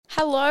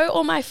Hello,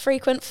 all my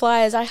frequent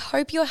flyers. I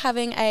hope you're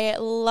having a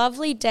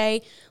lovely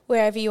day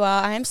wherever you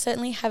are. I am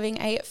certainly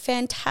having a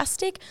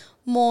fantastic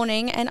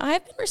morning, and I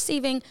have been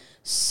receiving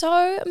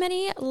so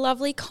many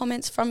lovely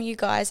comments from you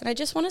guys, and I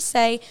just want to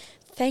say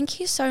thank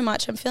you so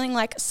much. I'm feeling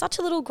like such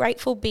a little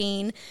grateful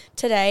bean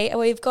today.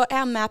 We've got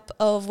our map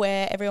of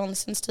where everyone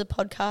listens to the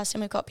podcast, and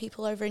we've got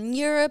people over in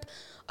Europe,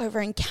 over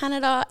in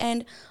Canada,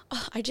 and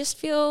I just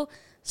feel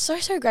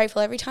so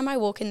grateful. Every time I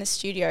walk in the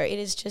studio, it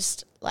is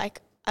just like,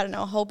 I don't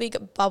know, a whole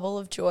big bubble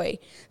of joy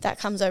that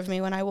comes over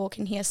me when I walk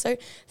in here. So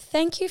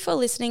thank you for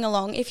listening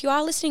along. If you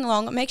are listening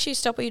along, make sure you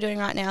stop what you're doing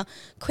right now.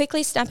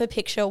 Quickly snap a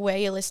picture where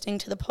you're listening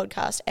to the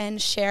podcast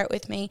and share it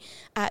with me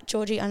at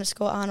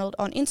Georgie_Arnold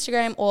on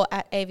Instagram or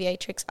at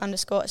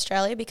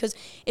aviatrix_Australia, because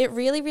it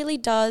really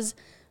does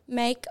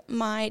make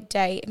my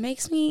day. It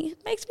makes me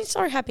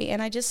so happy,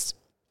 and I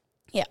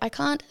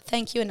can't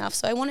thank you enough.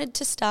 So I wanted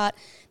to start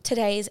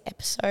today's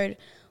episode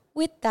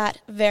with that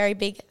very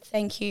big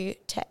thank you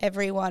to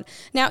everyone.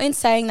 Now, in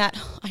saying that,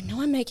 I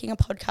know I'm making a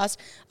podcast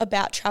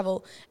about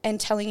travel and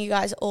telling you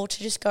guys all to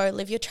just go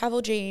live your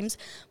travel dreams,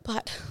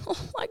 but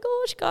oh my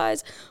gosh,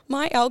 guys,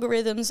 my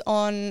algorithms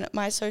on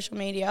my social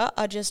media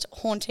are just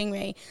haunting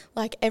me.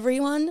 Like,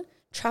 everyone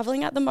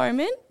traveling at the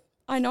moment,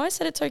 I know I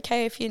said it's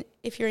okay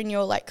if you're in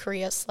your like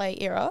career slay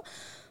era,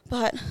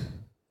 but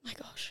my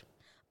gosh,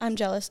 I'm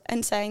jealous.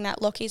 And saying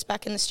that, Lockie's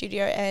back in the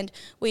studio, and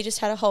we just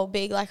had a whole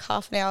big like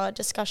half an hour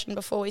discussion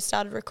before we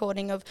started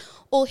recording of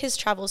all his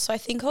travels. So I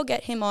think I'll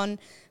get him on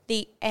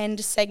the end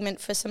segment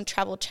for some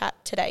travel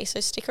chat today. So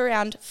stick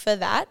around for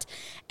that.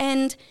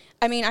 And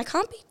I mean, I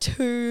can't be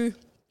too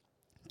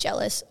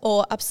jealous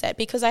or upset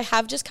because I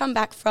have just come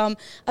back from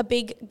a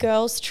big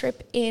girls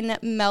trip in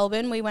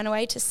Melbourne. We went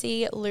away to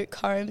see Luke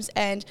Combs,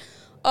 and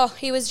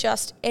he was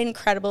just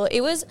incredible.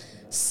 It was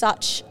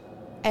such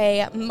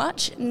a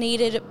much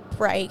needed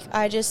break.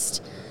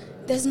 There's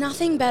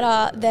nothing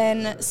better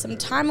than some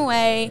time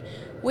away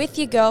with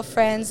your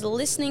girlfriends,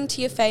 listening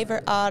to your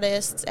favorite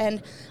artists,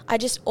 and I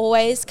just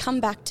always come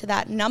back to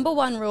that number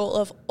one rule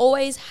of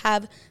always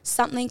have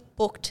something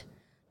booked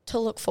to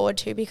look forward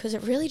to, because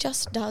it really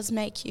just does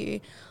make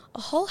you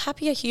a whole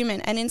happier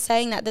human. And in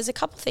saying that, there's a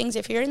couple things,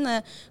 if you're in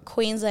the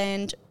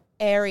Queensland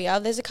area,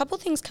 there's a couple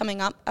things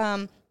coming up.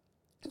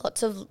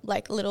 Lots of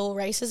like little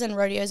races and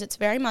rodeos. It's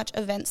very much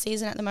event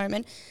season at the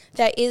moment.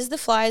 There is the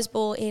Flyers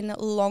Ball in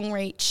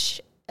Longreach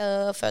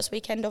first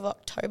weekend of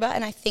October,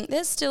 and I think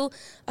there's still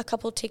a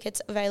couple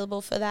tickets available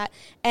for that,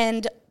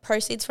 and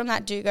proceeds from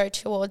that do go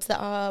towards the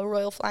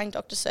Royal Flying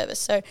Doctor Service.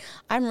 So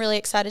I'm really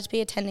excited to be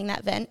attending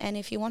that event, and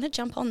if you want to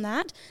jump on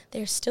that,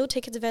 there's still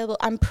tickets available.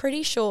 I'm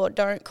pretty sure,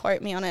 don't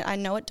quote me on it, I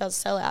know it does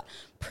sell out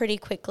pretty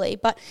quickly.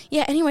 But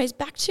yeah, anyways,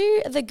 back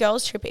to the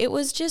girls trip. It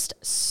was just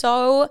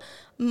so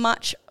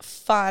much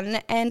fun,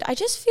 and I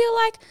just feel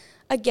like,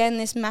 again,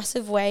 this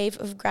massive wave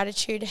of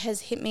gratitude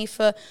has hit me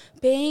for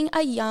being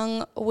a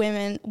young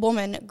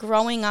woman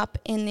growing up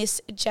in this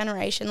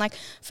generation. Like,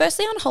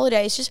 firstly, on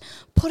holidays, just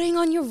putting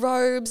on your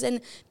robes and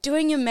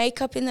doing your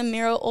makeup in the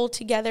mirror all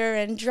together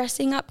and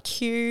dressing up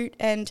cute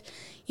and,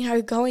 you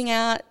know, going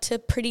out to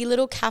pretty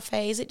little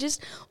cafes. It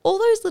just, all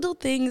those little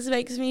things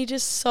makes me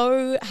just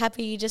so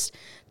happy just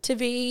to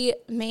be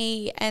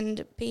me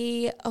and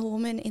be a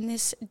woman in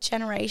this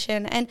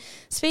generation. And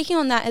speaking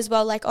on that as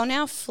well, like on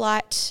our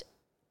flight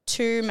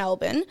to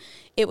Melbourne,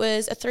 it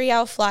was a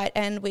 3-hour flight,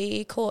 and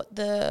we caught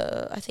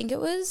I think it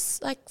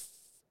was like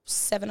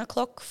 7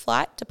 o'clock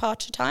flight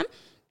departure time,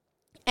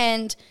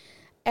 and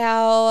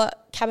our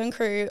cabin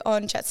crew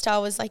on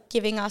Jetstar was like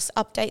giving us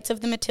updates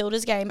of the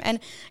Matildas game, and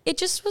it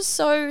just was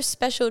so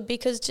special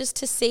because just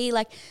to see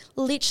like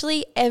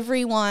literally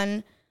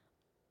everyone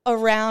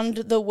around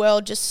the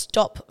world just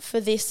stop for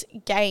this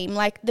game.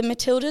 Like the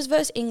Matildas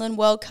versus England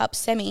World Cup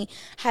semi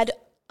had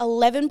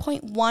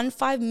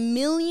 11.15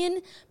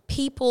 million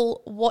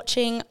people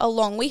watching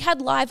along. We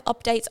had live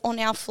updates on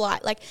our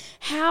flight. Like,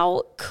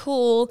 how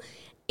cool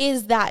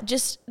is that?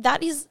 Just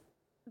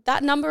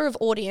that number of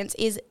audience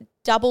is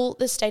double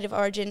the State of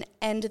Origin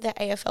and the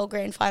AFL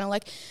Grand Final.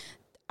 Like,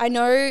 I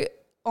know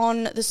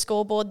on the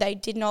scoreboard they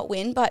did not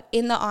win, but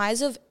in the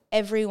eyes of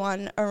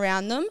everyone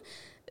around them,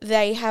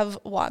 they have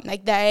won.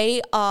 Like,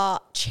 they are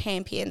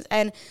champions.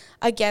 And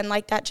again,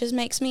 like, that just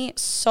makes me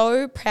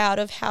so proud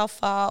of how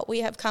far we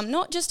have come,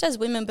 not just as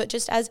women, but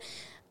just as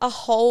a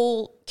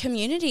whole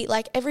community,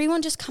 like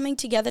everyone just coming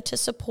together to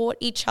support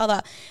each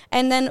other.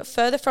 And then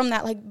further from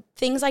that, like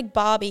things like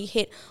Barbie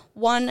hit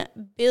 $1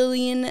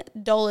 billion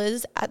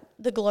at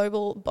the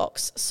global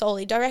box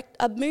solely,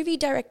 a movie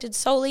directed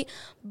solely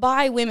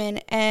by women.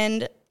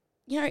 And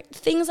you know,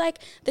 things like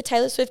the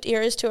Taylor Swift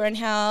Eras Tour and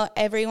how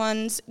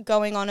everyone's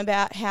going on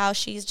about how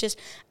she's just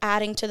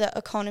adding to the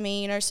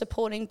economy, you know,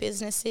 supporting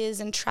businesses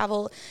and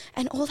travel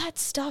and all that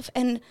stuff.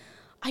 And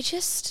I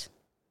just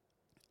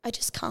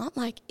can't,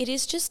 like, it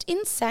is just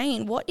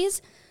insane. What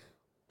is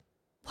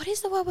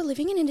the world we're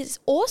living in? And it's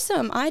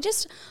awesome.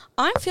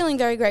 I'm feeling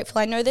very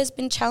grateful. I know there's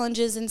been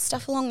challenges and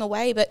stuff along the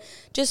way, but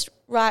just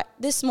right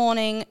this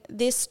morning,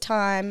 this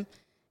time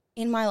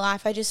in my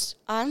life,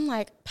 I'm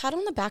like, pat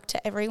on the back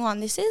to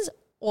everyone. This is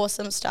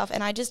awesome stuff.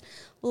 And I just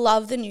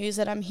love the news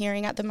that I'm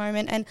hearing at the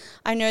moment. And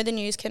I know the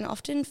news can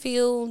often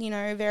feel,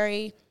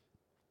 very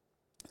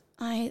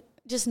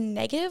just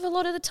negative a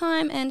lot of the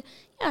time. And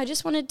yeah, I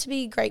just wanted to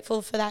be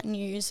grateful for that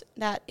news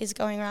that is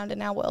going around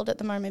in our world at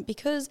the moment,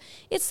 because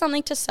it's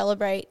something to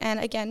celebrate. And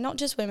again, not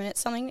just women,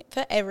 it's something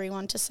for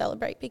everyone to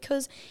celebrate,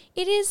 because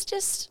it is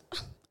just,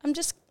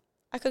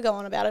 I could go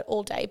on about it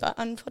all day, but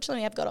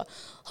unfortunately I've got a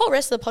whole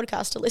rest of the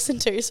podcast to listen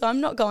to, so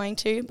I'm not going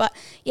to. But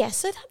yeah,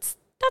 so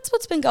that's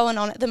what's been going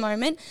on at the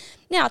moment.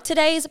 Now,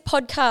 today's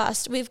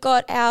podcast, we've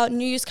got our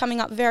news coming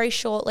up very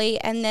shortly,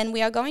 and then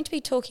we are going to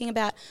be talking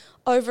about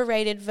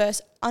overrated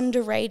versus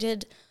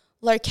underrated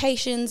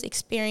locations,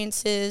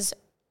 experiences,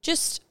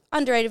 just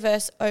underrated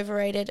versus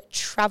overrated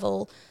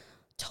travel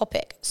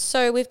topic.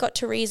 So we've got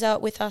Teresa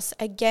with us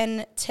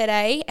again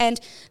today,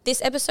 and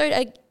this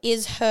episode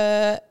is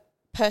her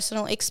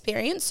personal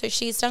experience. So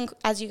she's done,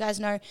 as you guys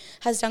know,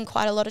 has done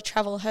quite a lot of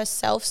travel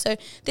herself. So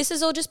this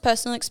is all just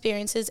personal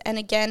experiences. And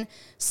again,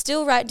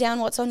 still write down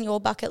what's on your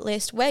bucket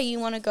list, where you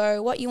want to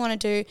go, what you want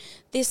to do.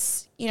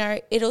 This,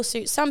 it'll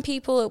suit some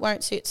people, it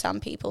won't suit some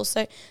people.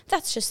 So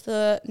that's just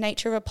the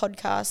nature of a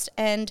podcast.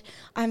 And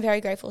I'm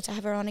very grateful to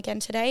have her on again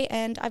today.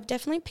 And I've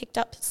definitely picked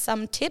up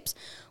some tips.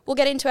 We'll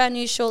get into our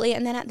news shortly.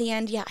 And then at the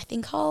end, I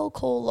think I'll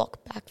call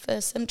Locke back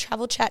for some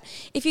travel chat.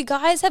 If you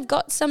guys have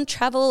got some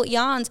travel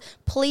yarns,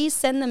 please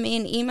send them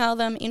in. Email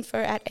them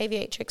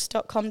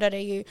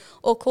info@aviatrix.com.au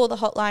or call the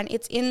hotline.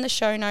 It's in the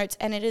show notes,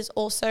 and it is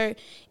also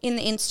in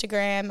the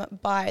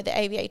Instagram bio, the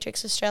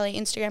Aviatrix Australia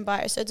Instagram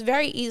bio. So it's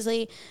very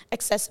easily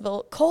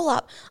accessible. Call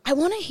up. I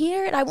want to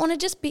hear it. I want to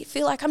just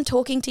feel like I'm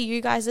talking to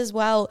you guys as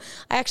well.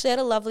 I actually had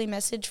a lovely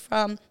message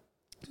from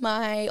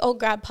my old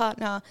grad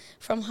partner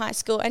from high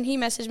school, and he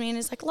messaged me and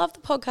is like, love the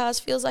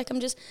podcast, feels like I'm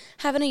just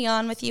having a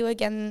yarn with you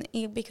again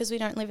because we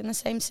don't live in the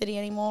same city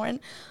anymore. And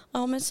I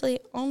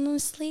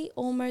honestly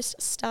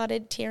almost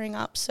started tearing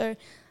up. So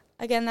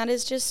again, that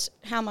is just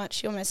how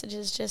much your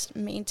messages just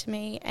mean to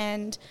me.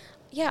 And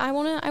yeah, I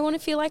want to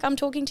feel like I'm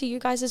talking to you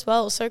guys as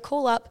well. So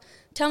call up,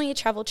 tell me your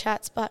travel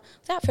chats. But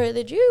without further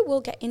ado,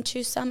 we'll get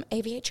into some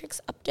Aviatrix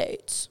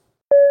updates.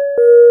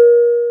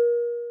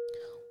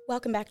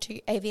 Welcome back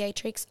to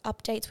Aviatrix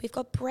Updates. We've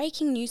got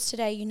breaking news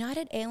today.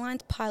 United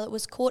Airlines pilot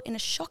was caught in a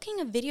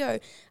shocking video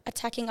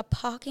attacking a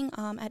parking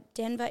arm at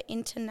Denver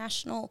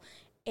International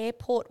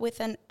Airport with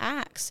an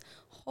axe.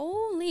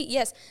 Holy,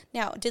 yes.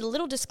 Now, did a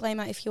little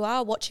disclaimer, if you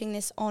are watching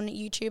this on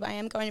YouTube, I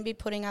am going to be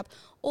putting up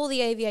all the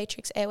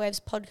Aviatrix Airwaves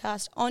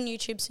podcast on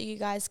YouTube so you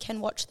guys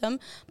can watch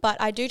them.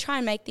 But I do try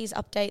and make these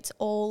updates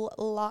all,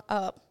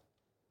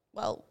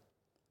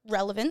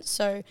 relevant,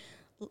 so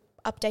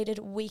updated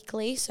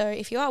weekly. So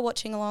if you are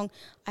watching along,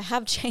 I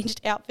have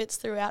changed outfits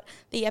throughout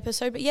the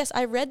episode. But yes,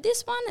 I read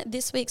this one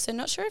this week, so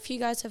not sure if you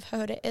guys have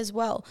heard it as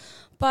well.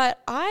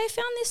 But I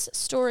found this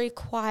story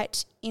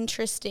quite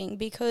interesting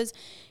because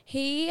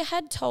he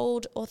had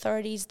told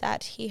authorities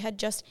that he had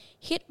just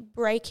hit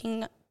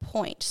breaking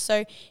point.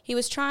 So he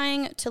was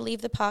trying to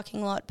leave the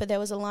parking lot, but there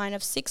was a line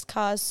of 6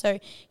 cars, so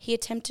he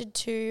attempted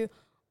to,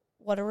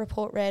 what a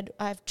report read.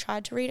 I've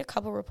tried to read a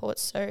couple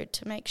reports so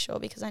to make sure,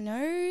 because I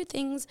know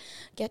things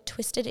get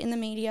twisted in the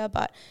media,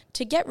 but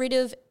to get rid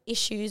of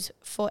issues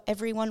for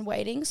everyone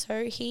waiting,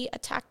 so he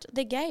attacked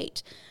the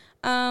gate.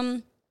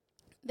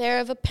 There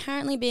have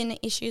apparently been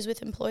issues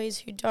with employees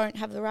who don't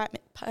have the right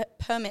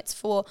permits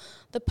for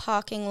the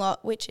parking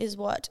lot, which is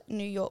what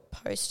New York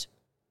Post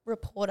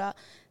reporter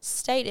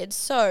stated.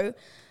 So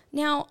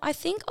now I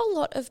think a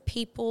lot of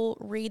people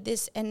read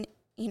this and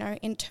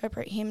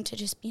interpret him to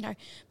just,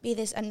 be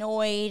this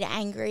annoyed,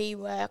 angry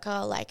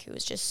worker, like who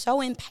was just so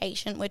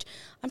impatient, which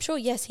I'm sure,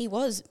 yes, he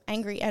was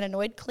angry and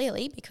annoyed,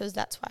 clearly, because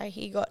that's why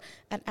he got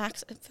an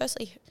axe.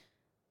 Firstly,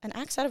 an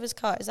axe out of his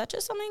car. Is that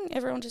just something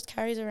everyone just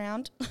carries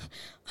around?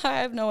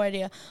 I have no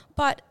idea.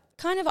 But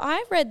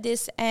I read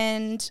this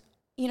and,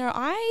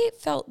 I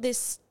felt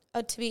this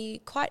to be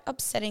quite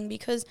upsetting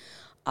because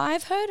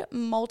I've heard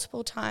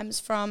multiple times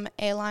from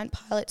airline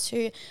pilots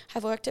who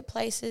have worked at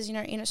places,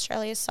 in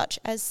Australia such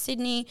as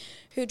Sydney,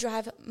 who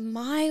drive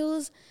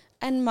miles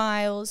and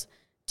miles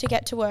to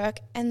get to work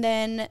and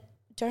then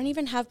don't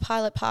even have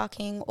pilot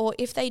parking, or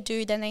if they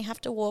do, then they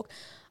have to walk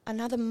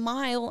another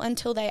mile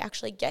until they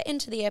actually get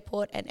into the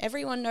airport, and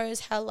everyone knows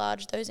how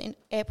large those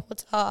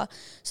airports are.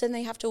 So then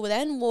they have to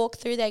then walk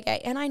through their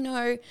gate. And I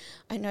know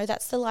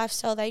that's the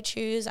lifestyle they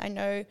choose. I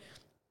know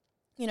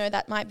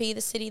that might be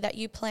the city that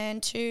you plan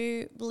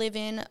to live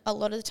in a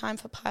lot of the time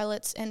for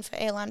pilots and for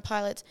airline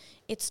pilots.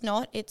 It's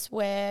not. It's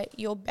where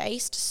you're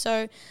based.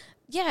 So,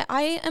 yeah,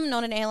 I am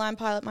not an airline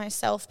pilot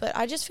myself, but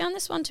I just found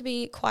this one to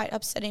be quite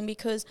upsetting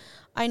because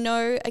I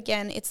know,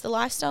 again, it's the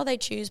lifestyle they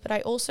choose, but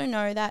I also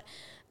know that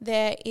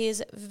there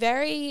is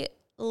very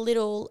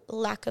little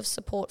lack of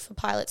support for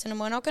pilots, and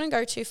we're not going to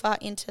go too far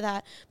into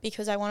that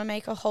because I want to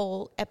make a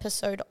whole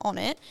episode on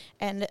it,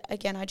 and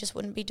again, I just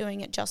wouldn't be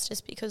doing it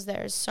justice because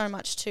there is so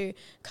much to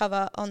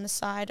cover on the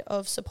side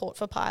of support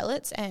for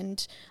pilots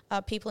and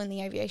people in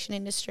the aviation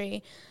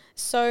industry.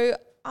 So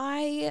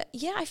I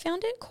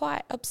found it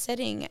quite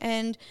upsetting,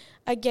 and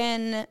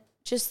again,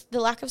 just the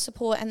lack of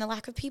support and the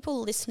lack of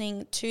people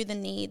listening to the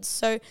needs.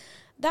 So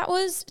that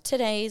was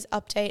today's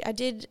update. I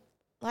did,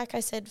 like I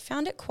said,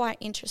 found it quite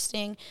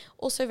interesting,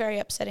 also very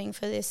upsetting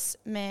for this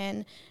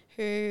man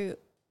who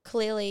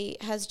clearly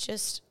has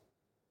just,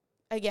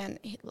 again,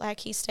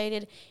 like he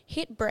stated,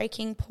 hit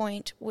breaking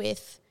point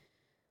with,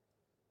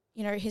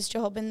 you know, his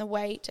job and the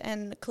weight,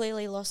 and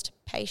clearly lost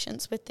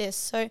patience with this.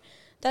 So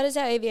that is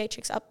our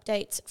Aviatrix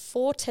updates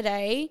for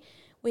today.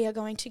 We are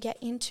going to get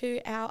into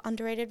our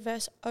underrated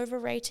versus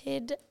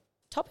overrated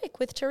topic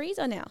with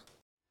Teresa now.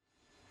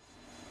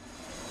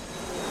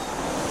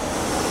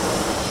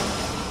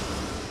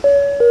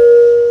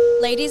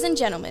 Ladies and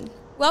gentlemen,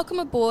 welcome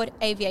aboard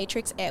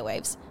Aviatrix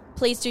Airwaves.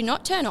 Please do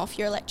not turn off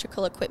your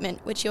electrical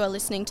equipment which you are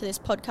listening to this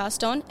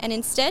podcast on, and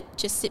instead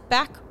just sit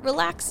back,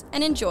 relax,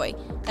 and enjoy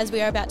as we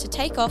are about to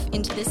take off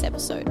into this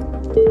episode.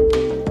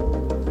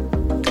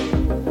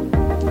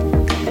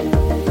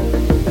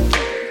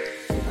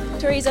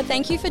 Teresa,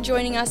 thank you for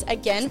joining us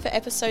again for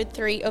episode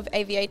 3 of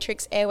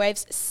Aviatrix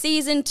Airwaves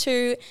Season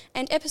 2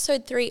 and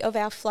episode 3 of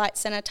our Flight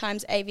Centre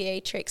times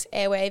Aviatrix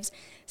Airwaves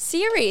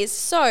series.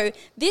 So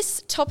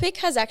this topic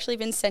has actually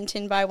been sent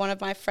in by one of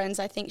my friends.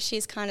 I think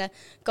she's kind of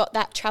got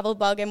that travel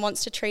bug and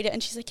wants to treat it.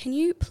 And she's like, can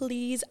you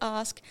please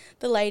ask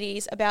the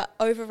ladies about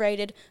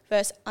overrated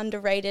versus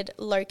underrated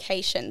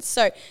locations?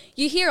 So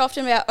you hear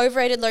often about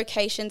overrated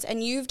locations,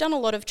 and you've done a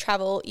lot of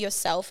travel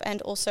yourself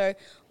and also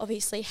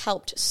obviously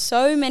helped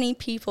so many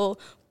people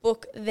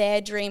book their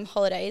dream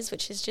holidays,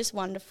 which is just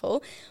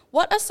wonderful.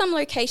 What are some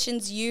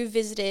locations you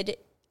visited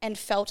and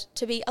felt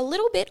to be a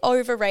little bit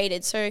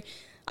overrated? So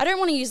I don't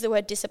want to use the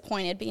word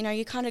disappointed, but, you know,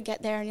 you kind of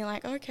get there and you're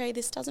like, okay,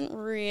 this doesn't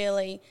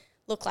really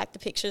look like the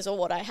pictures or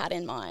what I had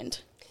in mind.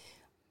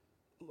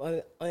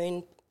 My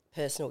own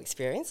personal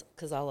experience,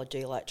 because I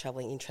do like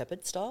travelling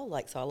intrepid style,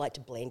 so I like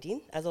to blend in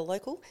as a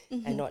local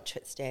and not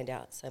stand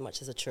out so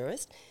much as a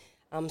tourist.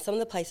 Some of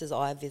the places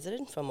I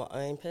visited from my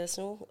own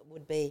personal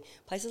would be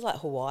places like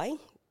Hawaii.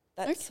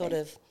 That's sort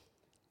of,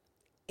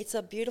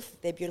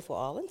 they're beautiful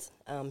islands,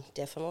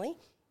 definitely.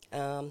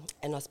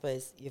 And I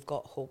suppose you've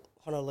got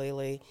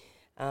Honolulu.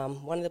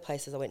 One of the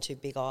places I went to,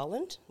 Big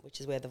Island, which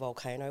is where the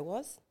volcano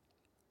was.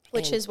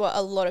 Which is what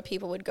a lot of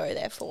people would go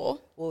there for.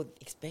 Well,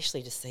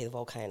 especially to see the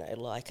volcano,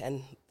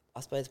 and I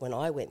suppose when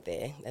I went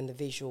there and the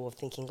visual of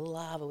thinking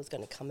lava was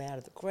going to come out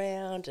of the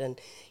ground and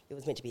it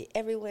was meant to be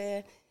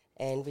everywhere,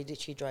 and we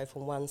literally drove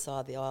from one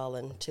side of the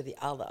island to the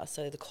other,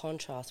 so the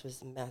contrast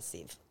was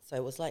massive. So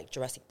it was like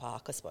Jurassic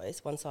Park, I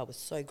suppose. One side was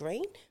so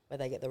green, where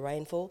they get the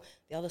rainfall.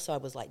 The other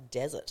side was like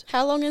desert.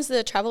 How long is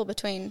the travel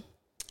between?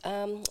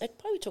 It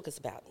probably took us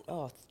about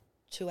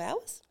 2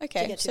 hours.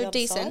 Okay, to get to so the other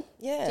decent. side.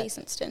 Yeah,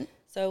 decent stint.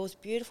 So it was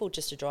beautiful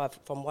just to drive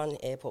from one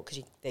airport,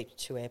 because there are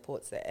 2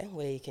 airports there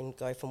where you can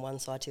go from one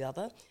side to the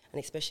other,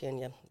 and especially in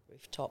your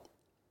rooftop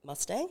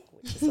Mustang,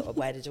 which is sort of a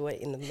way to do it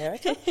in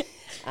America,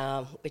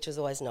 which was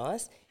always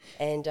nice,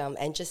 and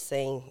just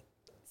seeing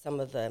some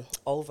of the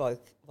old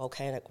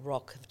volcanic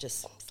rock have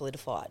just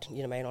solidified,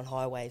 you know what I mean, on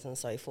highways and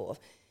so forth.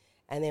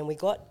 And then we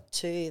got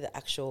to the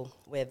actual,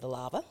 where the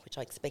lava, which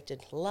I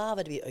expected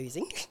lava to be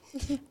oozing.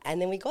 And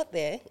then we got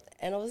there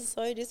and I was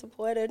so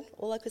disappointed.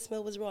 All I could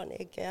smell was rotten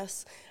egg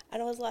gas.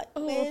 And I was like,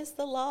 where's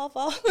the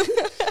lava?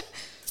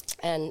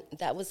 And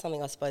that was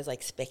something I suppose I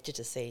expected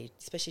to see,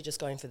 especially just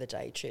going for the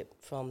day trip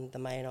from the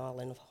main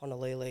island of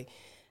Honolulu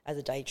as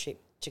a day trip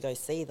to go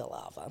see the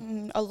lava.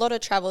 A lot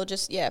of travel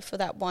just, for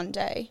that one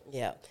day.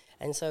 Yeah.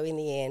 And so in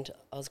the end,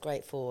 I was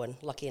grateful and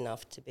lucky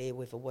enough to be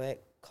with a work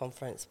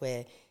conference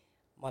where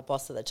my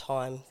boss at the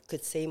time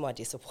could see my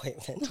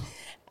disappointment,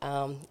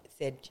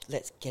 said,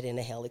 let's get in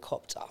a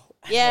helicopter.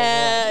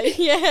 Yeah,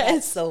 yes.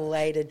 That's the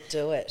way to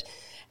do it.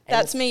 And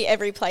that's me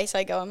every place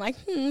I go. I'm like,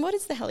 what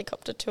is the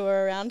helicopter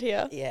tour around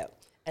here? Yeah,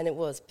 and it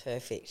was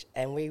perfect.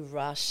 And we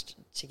rushed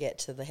to get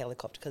to the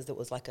helicopter because it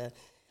was like a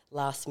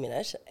last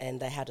minute and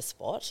they had a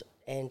spot.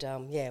 And,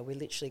 we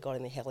literally got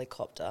in the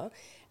helicopter.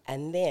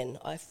 And then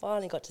I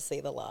finally got to see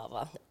the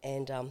lava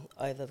and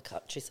over the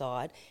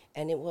countryside,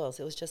 and it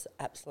was just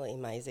absolutely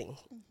amazing.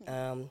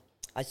 Mm-hmm.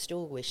 I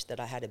still wish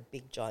that I had a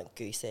big giant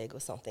goose egg or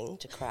something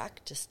to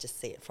crack just to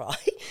see it fry,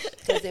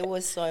 because there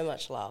was so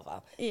much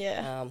lava.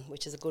 Yeah,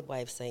 which is a good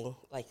way of seeing.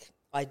 Like,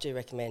 I do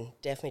recommend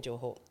definitely do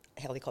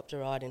a helicopter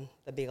ride in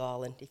the Big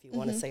Island if you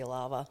want to see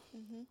lava,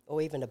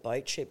 or even a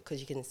boat trip, because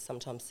you can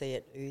sometimes see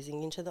it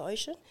oozing into the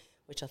ocean,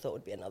 which I thought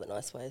would be another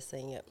nice way of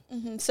seeing it.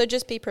 Mm-hmm. So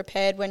just be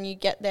prepared when you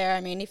get there.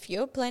 I mean, if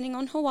you're planning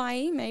on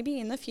Hawaii,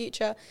 maybe in the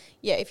future,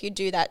 if you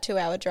do that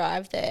 2-hour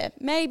drive there,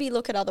 maybe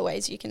look at other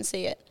ways you can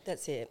see it.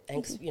 That's it.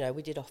 And,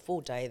 we did a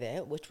full day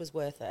there, which was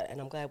worth it,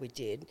 and I'm glad we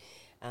did.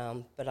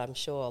 But I'm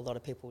sure a lot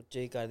of people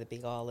do go to the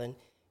Big Island,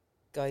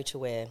 go to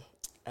where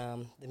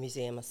the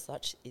museum as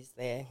such is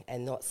there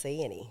and not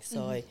see any.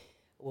 So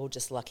we're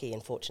just lucky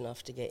and fortunate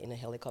enough to get in a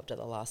helicopter at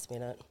the last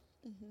minute.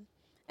 Mm-hmm.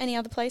 Any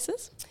other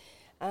places?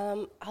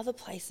 Other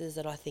places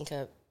that I think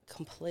are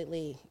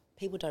completely,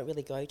 people don't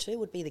really go to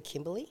would be the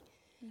Kimberley.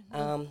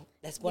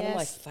 That's one of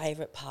my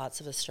favourite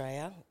parts of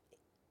Australia.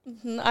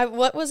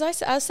 What was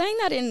I was saying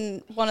that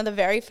in one of the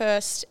very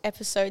first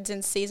episodes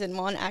in season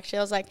 1, actually.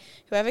 I was like,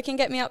 whoever can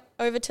get me up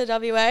over to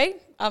WA,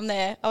 I'm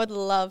there. I would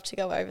love to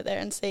go over there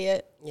and see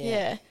it.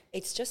 Yeah.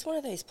 It's just one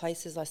of those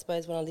places, I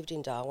suppose, when I lived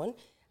in Darwin,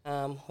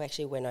 we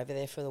actually went over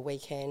there for the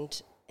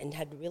weekend and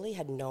had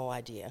no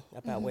idea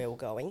about where we're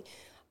going.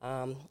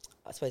 I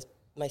suppose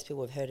most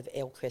people have heard of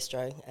El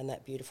Crestro and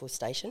that beautiful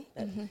station.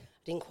 But I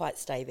didn't quite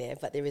stay there,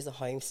 but there is a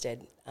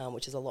homestead,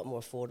 which is a lot more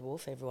affordable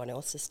for everyone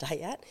else to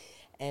stay at.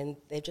 And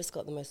they've just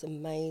got the most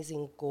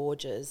amazing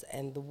gorges,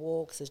 and the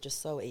walks are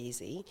just so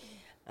easy.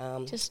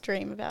 Just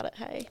dream about it,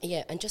 hey?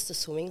 Yeah, and just the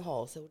swimming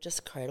holes, they were just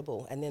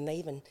incredible. And then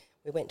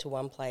we went to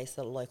one place,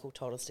 the local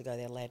told us to go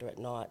there later at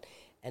night,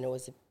 and it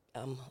was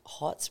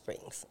hot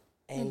springs.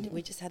 And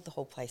we just had the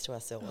whole place to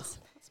ourselves.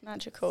 Oh, that's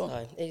magical.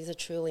 So it is a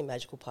truly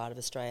magical part of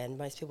Australia, and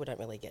most people don't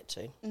really get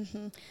to.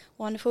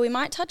 Wonderful. We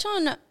might touch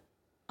on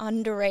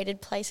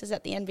underrated places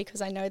at the end, because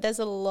I know there's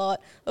a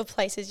lot of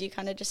places you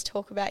kind of just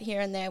talk about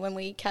here and there when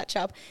we catch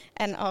up,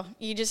 and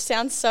you just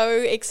sound so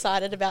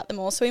excited about them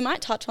all. So we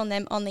might touch on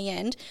them on the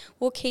end.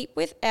 We'll keep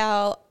with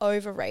our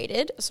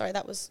overrated.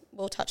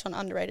 We'll touch on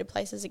underrated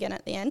places again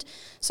at the end.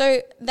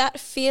 So that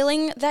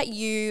feeling that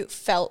you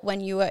felt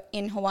when you were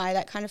in Hawaii,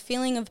 that kind of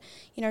feeling of,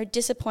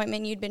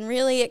 disappointment, you'd been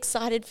really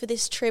excited for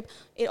this trip.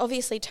 It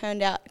obviously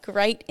turned out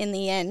great in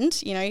the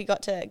end. You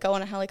got to go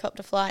on a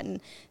helicopter flight and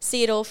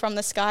see it all from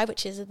the sky,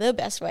 which is the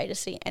best way to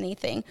see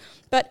anything.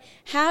 But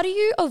how do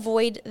you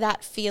avoid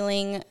that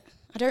feeling?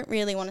 I don't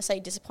really want to say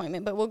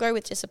disappointment, but we'll go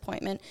with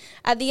disappointment.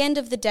 At the end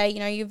of the day,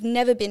 you've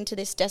never been to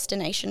this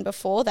destination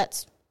before.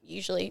 That's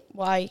usually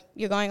why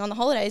you're going on the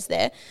holidays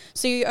there.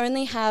 So you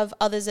only have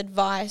others'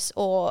 advice,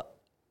 or,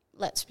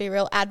 let's be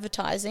real,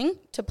 advertising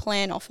to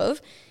plan off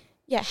of.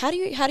 Yeah, how do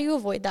you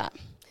avoid that?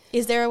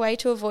 Is there a way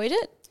to avoid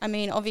it? I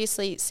mean,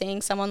 obviously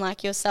seeing someone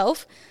like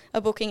yourself,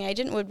 a booking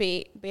agent, would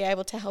be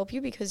able to help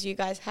you, because you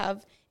guys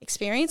have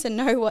experience and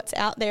know what's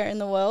out there in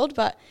the world.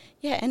 But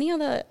yeah, any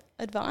other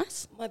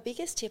advice? My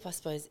biggest tip, I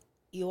suppose,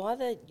 you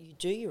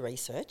do your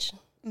research,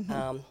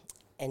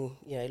 and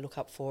look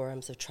up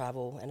forums of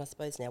travel. And I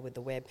suppose now with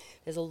the web,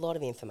 there's a lot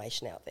of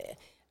information out there,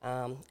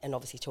 and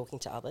obviously talking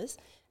to others.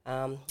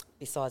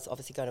 Besides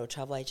obviously going to a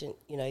travel agent,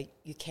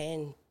 you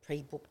can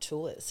pre-book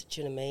tours.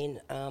 Do you know what I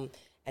mean?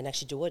 And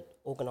actually do an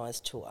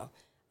organised tour.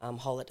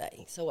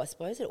 Holiday. So I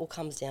suppose it all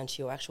comes down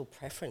to your actual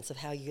preference of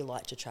how you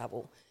like to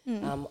travel.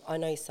 I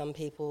know some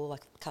people,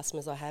 like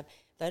customers I have,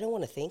 they don't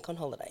want to think on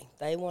holiday.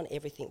 They want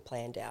everything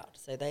planned out.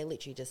 So they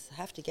literally just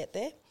have to get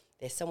there.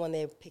 There's someone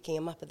there picking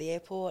them up at the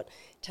airport,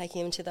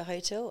 taking them to the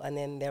hotel, and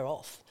then they're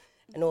off.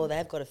 And all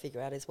they've got to figure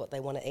out is what they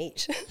want to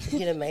eat, you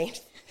know what I mean?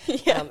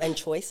 Yeah. And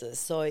choices.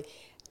 So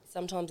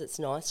sometimes it's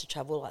nice to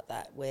travel like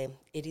that, where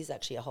it is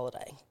actually a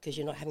holiday, because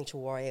you're not having to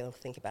worry or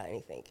think about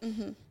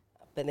anything.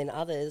 But then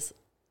others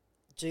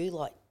do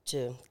like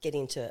to get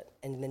into it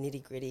and the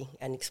nitty-gritty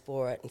and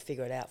explore it and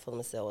figure it out for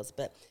themselves.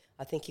 But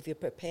I think if you're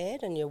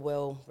prepared and you're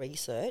well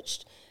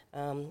researched,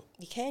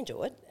 you can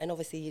do it. And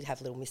obviously you'd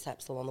have little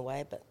mishaps along the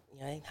way, but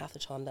half the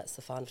time that's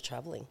the fun of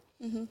travelling.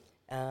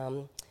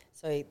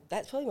 So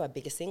that's probably my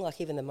biggest thing.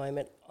 Like even the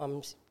moment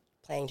I'm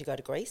planning to go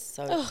to Greece,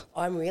 so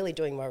I'm really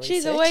doing my research.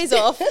 She's always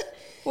off.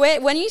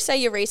 When you say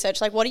your research,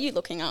 like what are you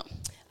looking up?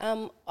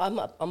 I'm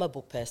a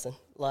book person.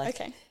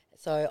 Okay.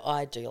 So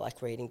I do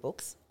like reading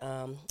books,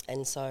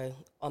 and so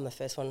I'm the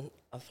first one.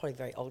 I'm probably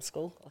very old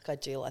school. Like I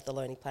do like the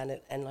Lonely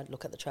Planet, and I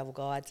look at the travel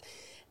guides,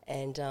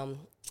 and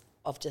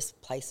of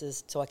just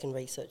places so I can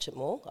research it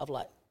more. Of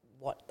like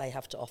what they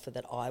have to offer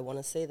that I want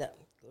to see that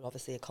would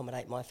obviously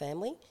accommodate my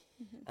family,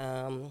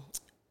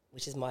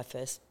 which is my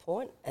first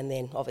point, and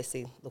then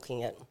obviously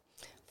looking at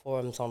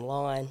forums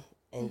online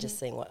and just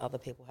seeing what other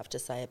people have to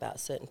say about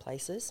certain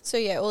places. So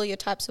yeah, all your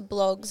types of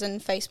blogs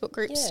and Facebook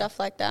groups, stuff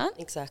like that.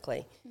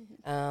 Exactly.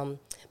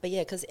 But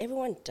yeah, because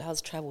everyone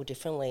does travel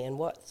differently, and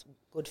what's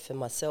good for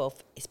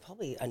myself is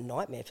probably a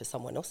nightmare for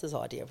someone else's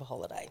idea of a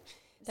holiday.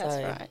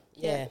 That's right.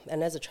 Yeah,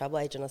 and as a travel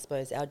agent, I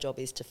suppose our job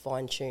is to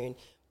fine-tune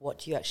what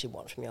do you actually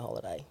want from your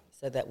holiday,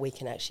 so that we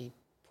can actually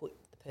put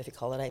the perfect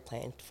holiday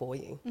plan for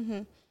you.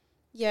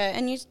 Yeah,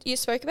 and you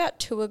spoke about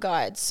tour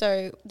guides,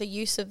 so the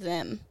use of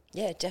them.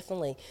 Yeah,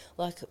 definitely.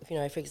 Like,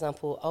 for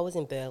example, I was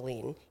in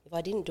Berlin. If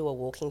I didn't do a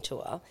walking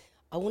tour,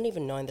 I wouldn't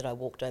even know that I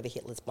walked over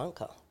Hitler's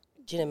bunker.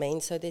 Do you know what I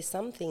mean? So there's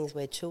some things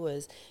where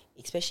tours,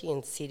 especially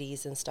in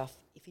cities and stuff,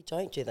 if you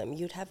don't do them,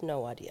 you'd have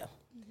no idea.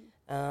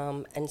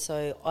 And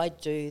so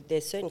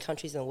there's certain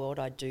countries in the world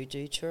I do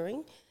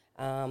touring,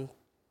 and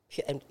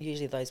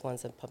usually those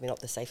ones are probably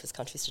not the safest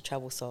countries to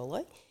travel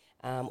solo.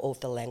 Or if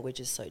the language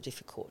is so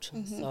difficult.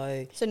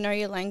 So know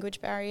your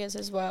language barriers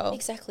as well.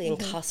 Exactly, and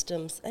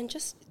customs, and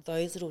just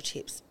those little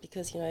tips,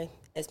 because,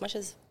 as much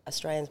as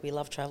Australians, we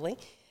love travelling,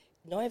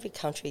 not every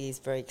country is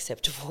very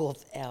acceptable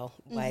of our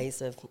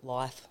ways of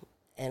life,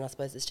 and I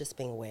suppose it's just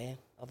being aware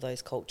of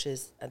those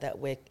cultures and that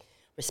we're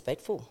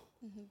respectful.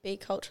 Be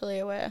culturally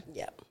aware.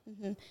 Yeah.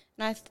 And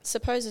I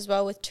suppose as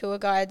well with tour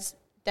guides,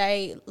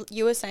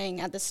 you were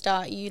saying at the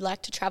start you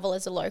like to travel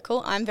as a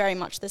local. I'm very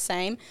much the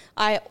same.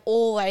 I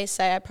always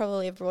say, I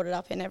probably have brought it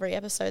up in every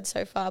episode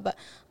so far, but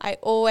I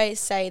always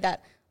say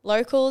that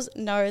locals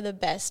know the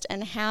best.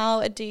 And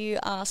how do you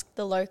ask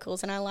the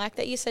locals? And I like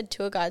that you said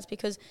tour guides,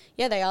 because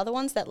they are the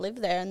ones that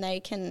live there, and they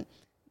can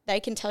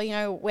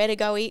tell, where to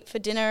go eat for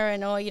dinner,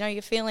 and, or,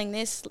 you're feeling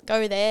this,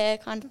 go there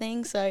kind of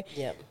thing. So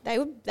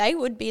they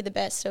would be the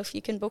best. So if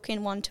you can book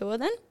in one tour,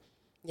 then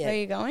where are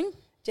you going?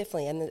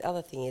 Definitely. And the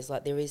other thing is,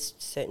 like, there is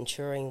certain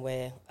touring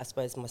where, I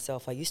suppose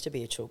myself, I used to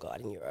be a tour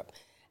guide in Europe.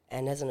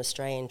 And as an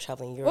Australian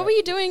travelling Europe... What were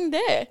you doing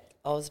there?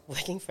 I was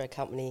working for a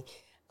company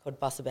called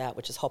Bus About,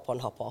 which is hop on,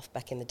 hop off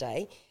back in the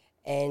day.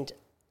 And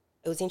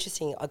it was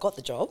interesting. I got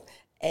the job.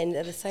 And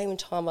at the same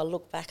time, I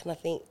look back and I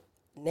think,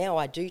 now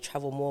I do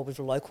travel more with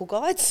local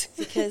guides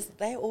because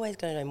they're always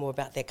going to know more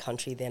about their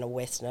country than a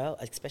Westerner,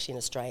 especially an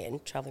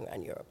Australian, travelling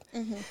around Europe.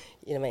 Mm-hmm.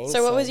 You know what I mean?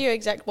 So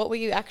what were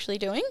you actually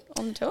doing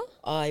on the tour?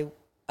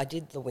 I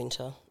did the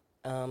winter,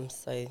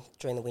 so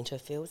during the winter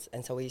fields,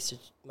 and so we used to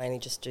mainly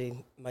just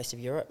do most of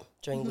Europe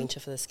during winter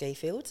for the ski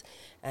fields,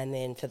 and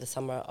then for the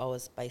summer I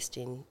was based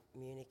in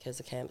Munich as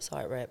a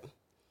campsite rep.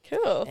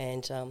 Cool.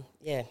 And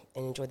and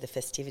enjoyed the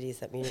festivities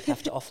that Munich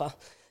have to offer.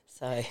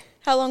 So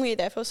how long were you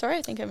there for? Sorry,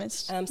 I think I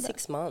missed.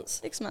 6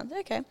 months. 6 months,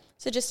 okay.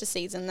 So just a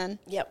season then.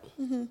 Yep.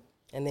 Mm-hmm.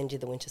 And then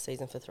did the winter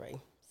season for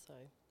 3. So,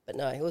 but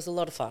no, it was a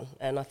lot of fun,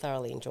 and I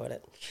thoroughly enjoyed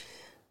it.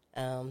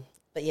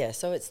 But yeah,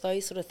 so it's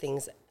those sort of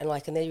things, and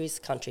there is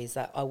countries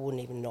that I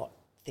wouldn't even not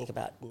think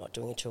about not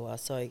doing a tour.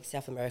 So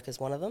South America is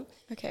one of them.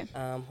 Okay.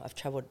 I've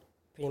travelled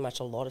pretty much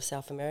a lot of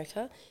South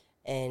America,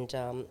 and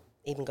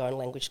even going to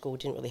language school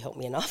didn't really help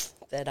me enough.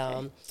 But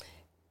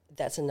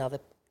that's another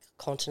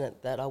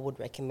continent that I would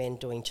recommend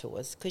doing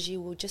tours, because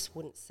you just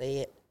wouldn't see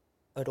it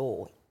at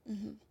all.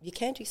 Mm-hmm. You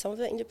can do some of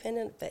it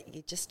independent, but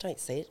you just don't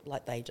see it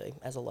like they do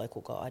as a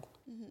local guide.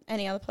 Mm-hmm.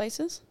 Any other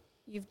places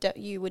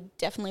you would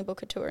definitely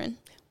book a tour in?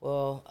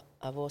 Well,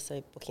 I've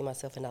also booking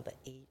myself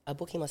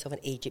an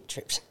Egypt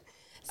trip. So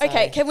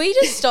okay, can we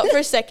just stop for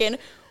a second?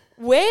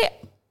 Where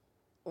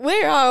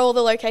are all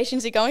the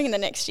locations you're going in the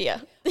next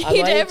year?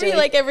 You'd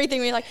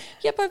everything. We're like,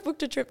 yep, I've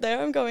booked a trip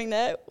there. I'm going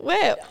there.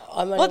 Where?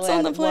 What's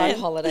on the plan? One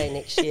holiday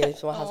next year,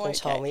 as my husband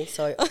told me.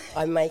 So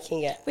I'm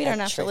making it. We don't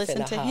have to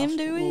listen to him,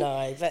 do we?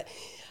 No, but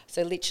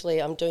so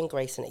literally, I'm doing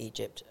Greece and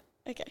Egypt.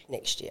 Okay.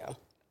 Next year,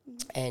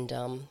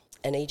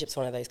 and Egypt's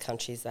one of those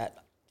countries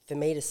that, for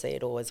me to see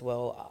it all as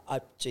well, I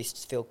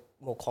just feel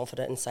more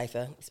confident and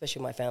safer,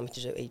 especially with my family,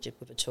 to do Egypt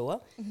with a tour.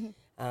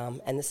 Mm-hmm.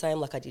 And the same,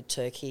 like I did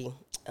Turkey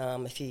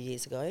a few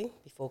years ago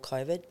before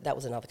COVID. That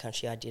was another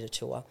country I did a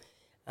tour.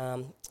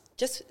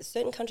 Just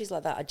certain countries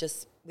like that, I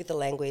just, with the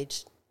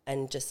language,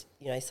 and just,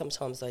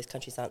 sometimes those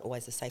countries aren't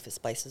always the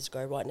safest places to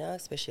go right now,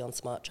 especially on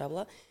Smart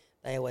Traveller.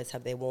 They always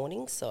have their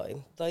warnings.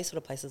 So those sort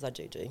of places I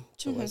do tours.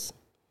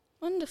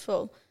 Mm-hmm.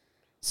 Wonderful.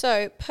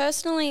 So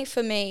personally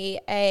for me,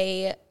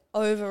 a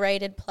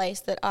overrated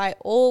place that I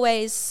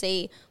always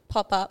see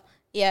pop up,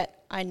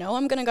 yet I know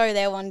I'm going to go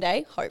there one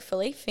day,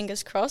 hopefully,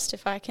 fingers crossed,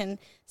 if I can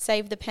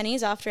save the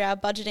pennies after our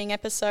budgeting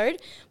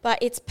episode, but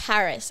it's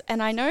Paris.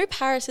 And I know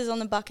Paris is on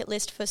the bucket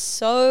list for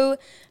so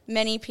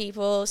many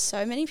people.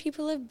 So many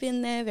people have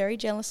been there, very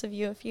jealous of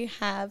you if you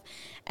have.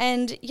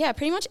 And yeah,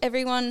 pretty much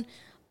everyone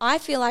I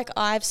feel like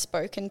I've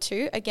spoken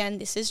to, again,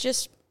 this is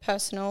just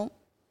personal,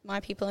 my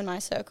people in my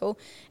circle,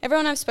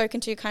 everyone I've spoken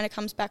to kind of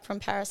comes back from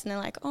Paris and they're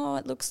like, oh,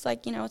 it looks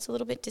like, it's a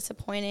little bit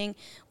disappointing.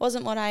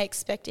 Wasn't what I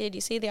expected. You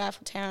see the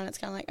Eiffel Tower and it's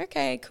kind of like,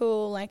 okay,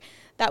 cool. Like,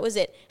 that was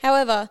it.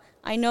 However,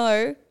 I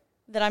know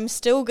that I'm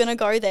still going to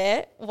go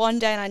there one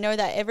day, and I know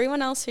that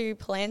everyone else who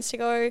plans to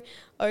go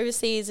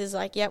overseas is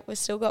like, yep, we've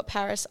still got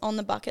Paris on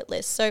the bucket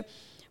list. So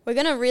we're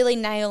going to really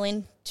nail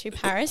into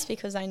Paris,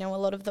 because I know a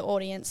lot of the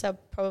audience are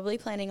probably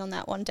planning on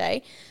that one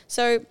day.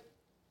 So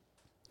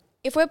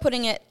if we're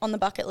putting it on the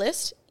bucket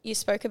list, you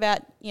spoke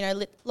about,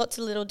 lots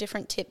of little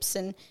different tips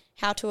and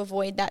how to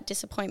avoid that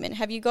disappointment.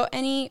 Have you got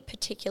any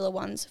particular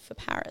ones for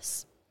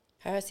Paris?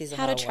 Paris is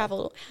how to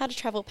travel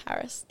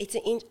Paris. It's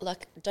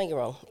don't get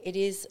wrong, it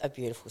is a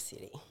beautiful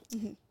city,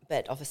 mm-hmm.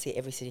 but obviously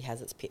every city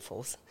has its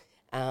pitfalls.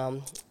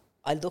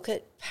 I look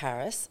at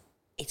Paris,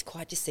 it's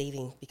quite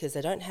deceiving because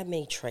they don't have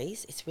many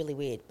trees. It's really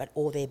weird, but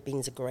all their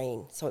bins are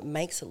green, so it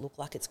makes it look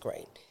like it's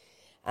green.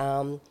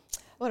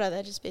 What are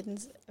they, just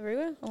bins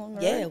everywhere along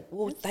the road? Yeah,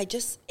 well,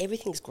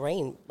 everything's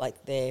green,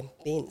 like their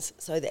bins.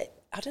 So that,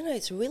 I don't know,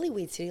 it's a really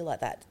weird city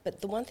like that.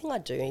 But the one thing I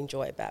do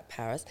enjoy about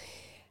Paris,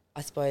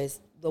 I suppose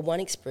the one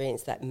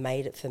experience that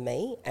made it for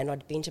me, and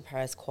I'd been to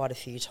Paris quite a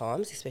few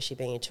times, especially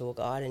being a tour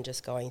guide and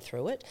just going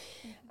through it,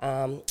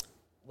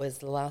 was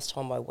the last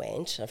time I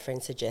went, a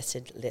friend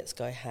suggested, let's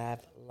go have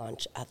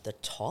lunch at the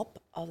top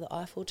of the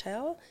Eiffel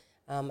Tower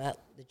at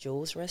the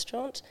Jules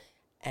restaurant.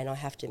 And I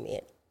have to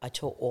admit, I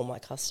taught all my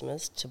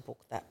customers to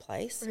book that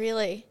place.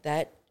 Really?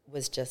 That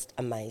was just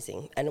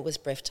amazing, and it was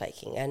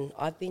breathtaking. And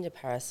I've been to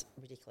Paris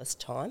ridiculous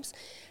times,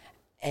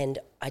 and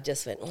I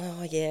just went,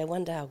 oh, yeah,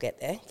 one day I'll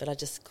get there. But I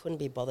just couldn't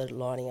be bothered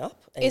lining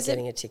up and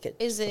getting a ticket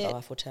for the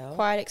Eiffel Tower.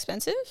 Quite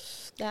expensive?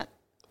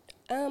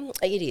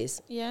 It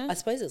is. Yeah. I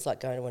suppose it's like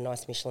going to a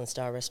nice Michelin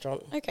star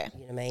restaurant. Okay. You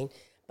know what I mean?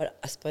 But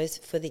I suppose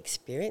for the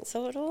experience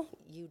of it all,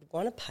 you'd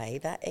want to pay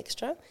that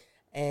extra.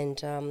 And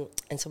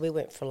so we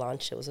went for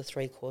lunch. It was a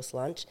 3-course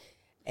lunch.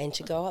 And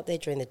to go up there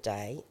during the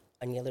day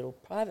on your little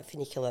private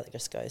funicular that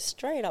just goes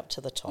straight up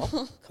to the top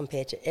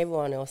compared to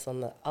everyone else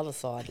on the other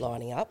side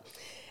lining up,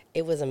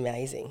 it was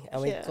amazing.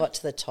 And we got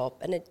to the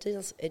top and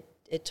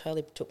it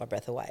totally took my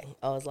breath away.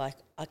 I was like,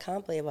 I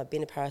can't believe I've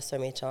been to Paris so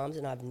many times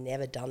and I've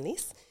never done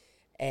this.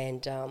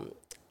 And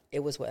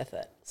it was worth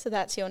it. So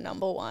that's your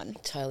number one.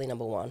 Totally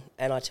number one.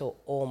 And I tell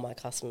all my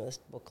customers,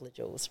 book Le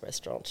Jules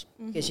restaurant.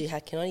 Because you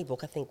can only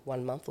book, I think,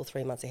 1 month or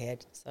 3 months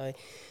ahead. So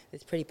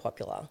it's pretty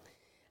popular.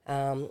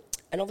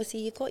 And obviously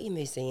you've got your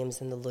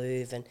museums and the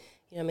Louvre and,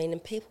 you know what I mean,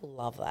 and people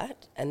love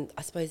that. And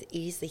I suppose it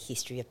is the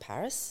history of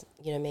Paris,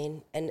 you know what I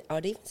mean. And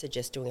I'd even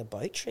suggest doing a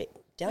boat trip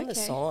down the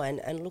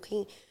Seine and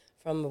looking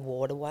from a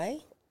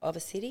waterway of a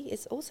city.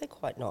 It's also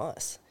quite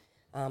nice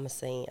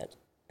seeing it.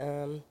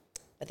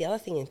 But the other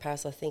thing in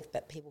Paris I think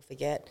that people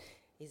forget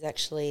is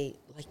actually,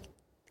 like,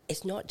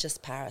 it's not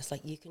just Paris.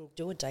 Like, you can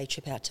do a day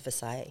trip out to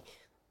Versailles,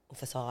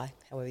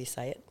 however you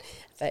say it.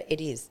 But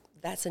it is.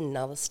 That's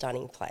another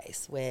stunning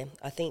place where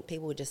I think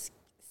people would just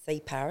see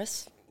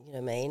Paris, you know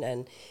what I mean,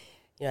 and,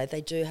 you know,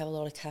 they do have a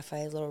lot of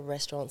cafes, a lot of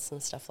restaurants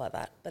and stuff like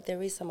that. But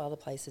there is some other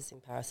places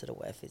in Paris that are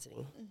worth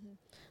visiting. Mm-hmm.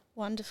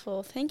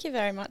 Wonderful. Thank you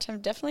very much.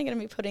 I'm definitely going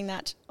to be putting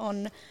that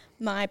on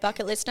my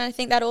bucket list. And I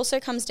think that also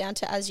comes down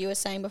to, as you were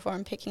saying before,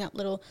 I'm picking up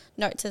little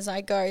notes as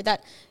I go,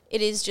 that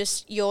it is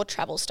just your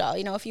travel style.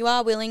 You know, if you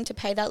are willing to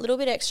pay that little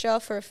bit extra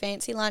for a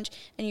fancy lunch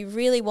and you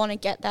really want to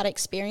get that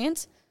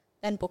experience,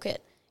 then book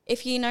it.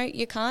 If you know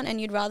you can't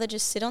and you'd rather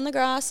just sit on the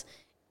grass,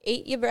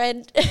 eat your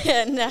bread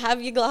and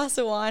have your glass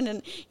of wine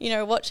and, you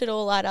know, watch it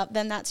all light up,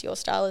 then that's your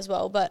style as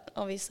well. But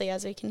obviously,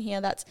 as we can hear,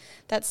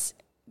 that's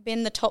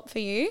been the top for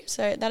you.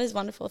 So that is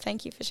wonderful.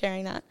 Thank you for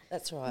sharing that.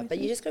 That's right. But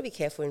you just got to be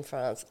careful in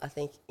France, I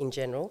think, in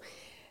general.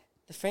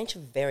 The French are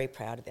very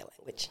proud of their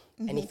language.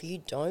 And if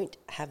you don't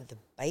have the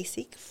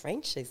basic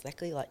French,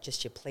 exactly like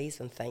just your please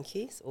and thank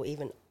yous, or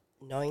even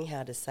knowing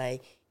how to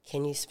say,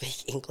 can you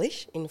speak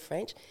English in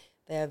French,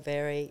 they are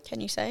very...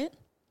 Can you say it?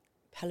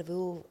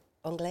 Parlez-vous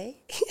anglais?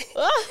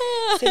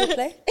 S'il vous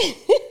plaît?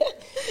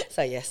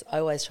 So, yes, I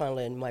always try and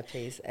learn my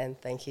please and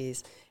thank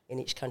yous in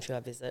each country I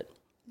visit,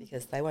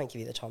 because they won't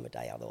give you the time of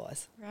day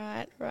otherwise.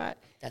 Right.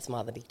 That's my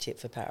other big tip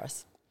for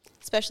Paris.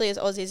 Especially as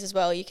Aussies as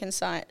well, you can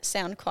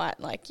sound quite,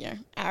 like, you know,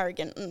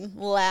 arrogant and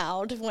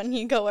loud when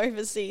you go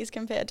overseas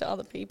compared to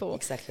other people.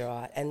 Exactly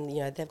right. And, you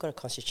know, they've got a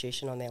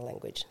constitution on their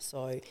language,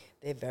 so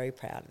they're very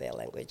proud of their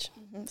language.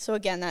 Mm-hmm. So,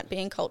 again, that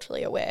being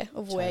culturally aware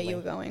of where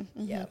you're going.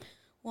 Mm-hmm. Yeah.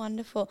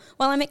 Wonderful.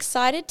 Well, I'm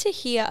excited to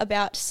hear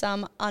about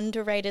some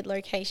underrated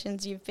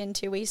locations you've been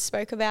to. We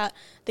spoke about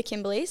the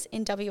Kimberleys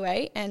in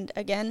WA, and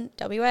again,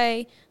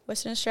 WA,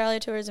 Western Australia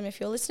Tourism. If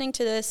you're listening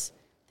to this,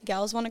 the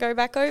gals want to go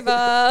back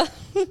over.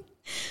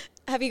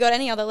 Have you got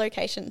any other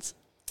locations?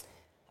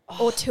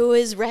 Or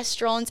tours,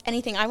 restaurants,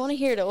 anything? I want to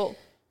hear it all.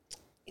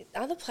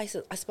 Other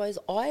places, I suppose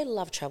I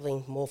love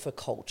travelling more for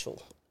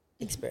cultural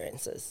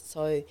experiences.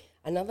 So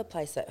another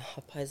place that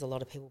I suppose a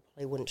lot of people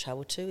probably wouldn't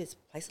travel to is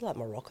places like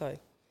Morocco.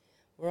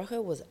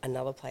 Morocco was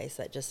another place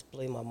that just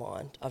blew my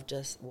mind. What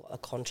a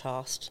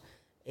contrast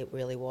it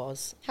really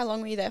was. How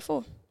long were you there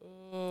for?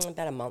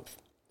 About a month.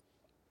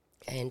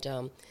 And,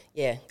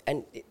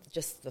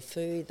 just the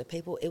food, the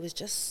people, it was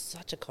just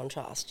such a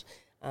contrast.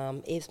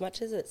 As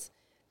much as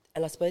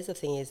and I suppose the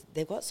thing is,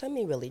 they've got so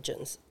many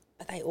religions,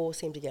 but they all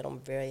seem to get on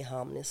very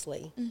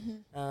harmoniously,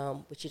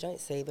 which you don't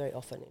see very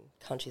often in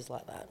countries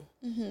like that.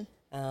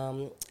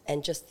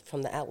 And just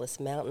from the Atlas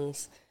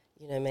Mountains,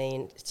 you know what I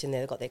mean, it's in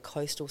there, they've got their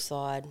coastal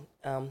side,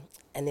 and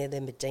they're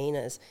their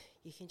Medinas.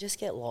 You can just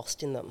get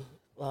lost in them.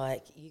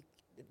 Like,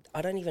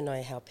 I don't even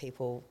know how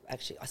people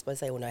actually, I suppose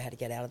they all know how to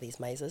get out of these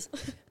mazes,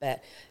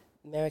 but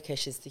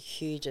Marrakesh is the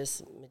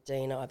hugest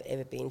Medina I've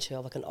ever been to,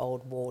 like an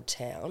old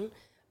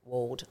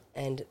walled,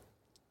 and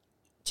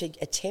to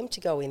attempt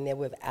to go in there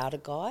without a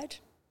guide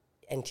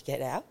and to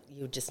get out,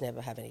 you'll just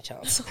never have any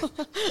chance.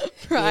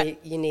 Right.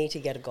 You need to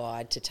get a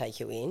guide to take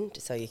you in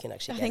so you can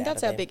actually get out. I think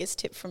that's our biggest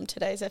tip from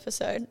today's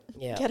episode.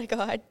 Yeah. Get a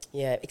guide.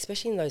 Yeah,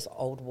 especially in those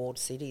old walled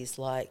cities,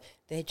 like,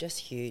 they're just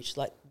huge.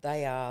 Like,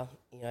 they are,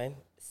 you know,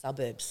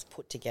 suburbs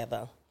put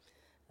together.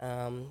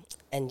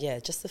 And, yeah,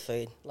 just the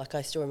food. Like,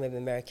 I still remember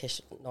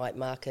Marrakesh night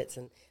markets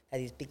and had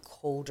these big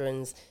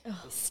cauldrons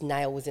with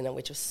snails in it,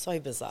 which was so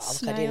bizarre.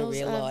 Snails, like, I didn't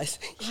realise.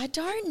 I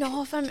don't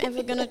know if I'm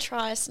ever going to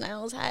try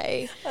snails,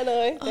 hey. I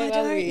know. I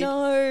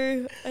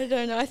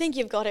don't know. I think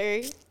you've got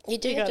to. You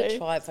do have to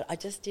try it, but I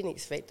just didn't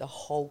expect a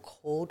whole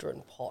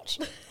cauldron pot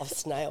of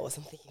snails.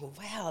 I'm thinking,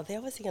 wow, they're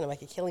obviously going to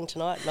make a killing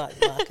tonight at night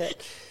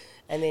market.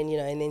 And then, you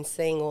know, and then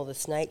seeing all the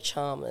snake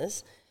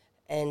charmers.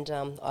 And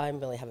I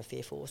really have a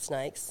fear for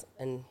snakes.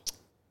 And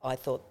I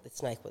thought the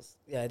snake was,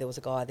 you know, there was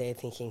a guy there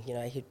thinking, you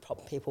know, he'd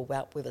prop people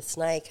out with a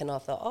snake. And I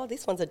thought, oh,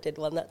 this one's a dead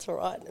one, that's all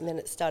right. And then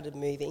it started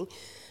moving.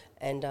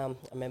 And I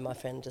remember my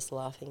friend just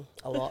laughing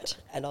a lot.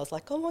 And I was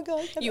like, oh, my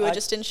God. You were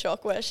just in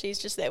shock where she's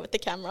just there with the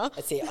camera.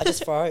 That's it. I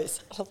just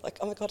froze. I was like,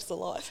 oh, my God, it's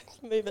alive.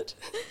 Move it.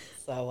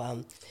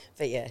 So,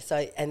 but, yeah,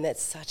 and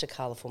that's such a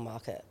colourful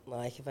market.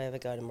 Like, if I ever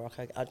go to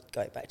Morocco, I'd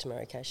go back to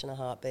Marrakesh in a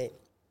heartbeat.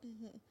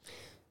 Mm-hmm.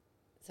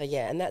 So,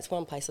 yeah, and that's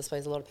one place I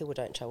suppose a lot of people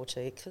don't travel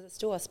to because it's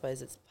still, I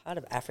suppose, it's part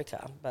of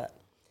Africa, but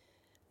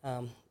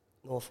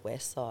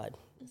northwest side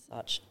as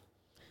such.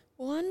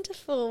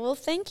 Wonderful. Well,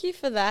 thank you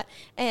for that.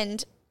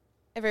 And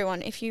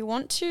everyone, if you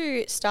want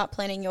to start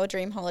planning your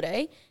dream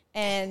holiday,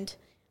 and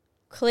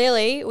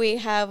clearly we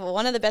have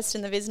one of the best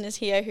in the business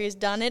here who's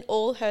done it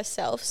all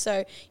herself.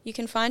 So you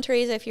can find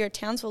Teresa if you're a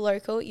Townsville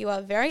local. You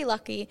are very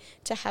lucky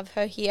to have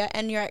her here.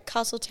 And you're at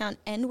Castletown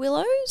and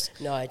Willows?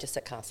 No, just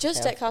at Castletown.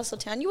 Just at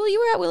Castletown. You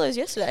were at Willows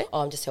yesterday.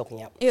 Oh, I'm just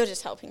helping out. You're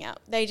just helping out.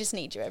 They just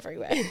need you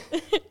everywhere.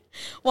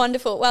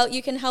 Wonderful. Well,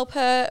 you can help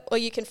her, or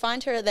you can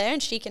find her there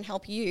and she can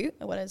help you,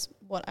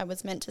 what I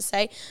was meant to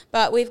say.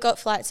 But we've got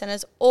flight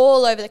centres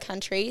all over the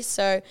country.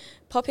 So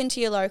pop into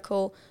your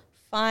local,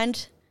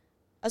 find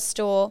a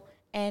store,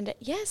 and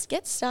yes,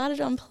 get started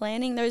on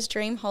planning those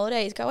dream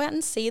holidays. Go out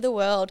and see the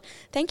world.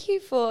 Thank you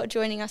for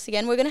joining us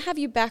again. We're going to have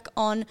you back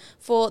on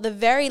for the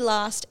very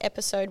last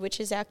episode, which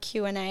is our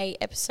Q&A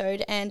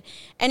episode. And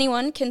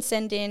anyone can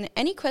send in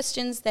any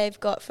questions they've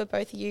got for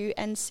both you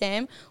and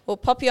Sam. We'll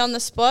pop you on the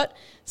spot,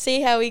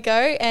 see how we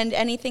go, and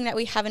anything that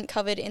we haven't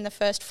covered in the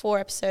first 4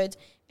 episodes,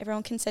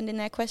 everyone can send in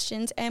their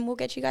questions and we'll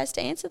get you guys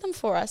to answer them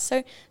for us.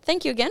 So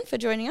thank you again for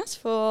joining us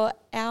for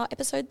our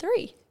episode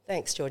 3.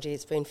 Thanks, Georgie.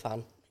 It's been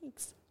fun.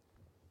 Thanks.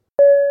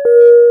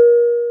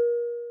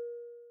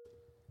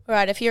 All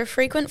right, if you're a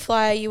frequent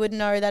flyer, you would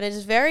know that it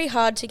is very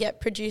hard to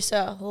get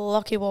producer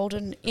Lockie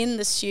Walden in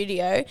the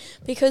studio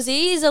because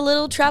he's a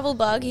little travel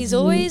bug. He's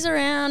always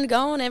around,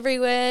 going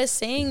everywhere,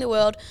 seeing the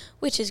world,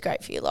 which is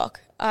great for you, Lock.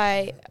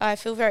 I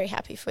feel very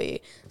happy for you.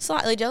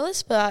 Slightly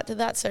jealous, but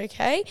that's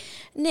okay.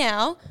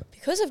 Now,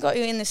 because I've got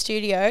you in the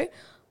studio,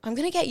 I'm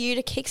going to get you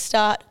to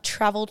kickstart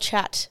Travel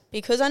Chat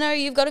because I know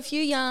you've got a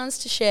few yarns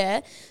to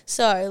share.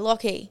 So,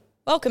 Lockie,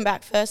 welcome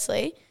back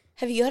firstly.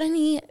 Have you got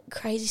any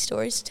crazy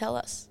stories to tell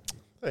us?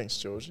 Thanks,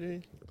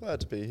 Georgie. Glad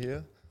to be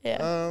here.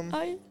 Yeah.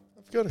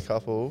 I've got a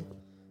couple.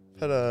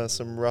 I've had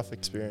some rough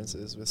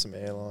experiences with some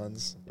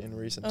airlines in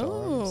recent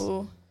times.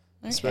 Okay.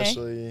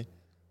 Especially,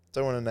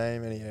 don't want to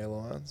name any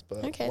airlines,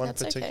 but one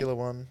particular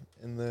okay. one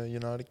in the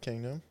United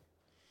Kingdom.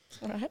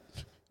 All right.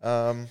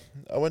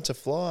 I went to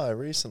fly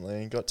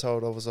recently and got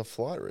told I was a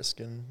flight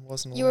risk and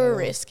wasn't. You were a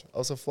risk. I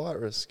was a flight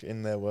risk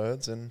in their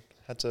words and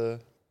had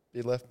to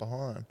be left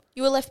behind.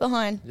 You were left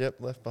behind? Yep,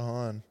 left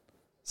behind.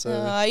 So,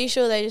 are you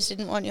sure they just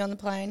didn't want you on the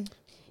plane?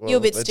 Well, you were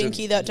a bit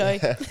stinky that day.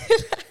 Yeah.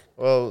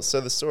 Well, so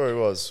the story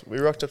was we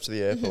rocked up to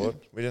the airport.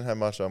 We didn't have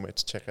much on. We had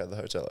to check out the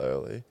hotel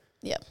early.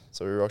 Yeah.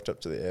 So we rocked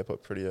up to the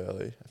airport pretty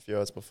early, a few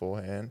hours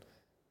beforehand.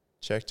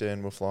 Checked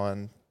in. We're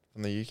flying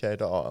from the UK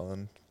to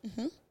Ireland.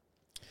 Mm-hmm.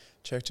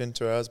 Checked in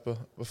 2 hours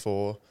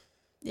before.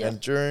 Yeah.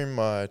 And during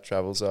my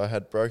travels, I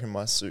had broken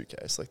my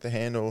suitcase. Like the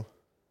handle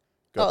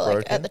got broken.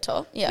 Like at the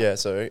top? Yeah. Yeah,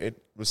 so it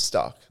was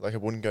stuck. Like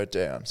it wouldn't go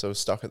down. So it was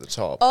stuck at the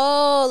top.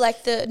 Oh, like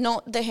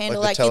not the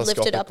handle, like you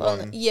lifted up one,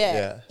 on.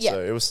 Yeah.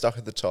 So it was stuck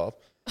at the top.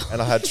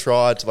 And I had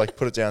tried to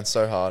put it down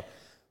so hard,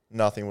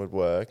 nothing would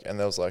work. And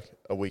there was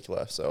a week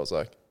left. So I was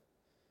like,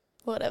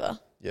 whatever.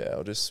 Yeah,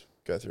 I'll just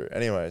go through.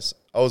 Anyways,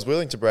 I was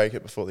willing to break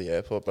it before the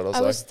airport, but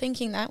I was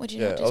thinking that. Would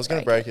you not just I was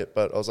going to break break it,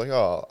 but I was like,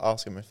 oh, I'll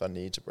ask him if I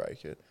need to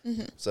break it.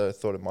 Mm-hmm. So I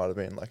thought it might have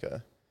been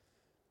a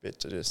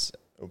bit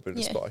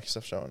of spiky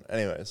stuff showing.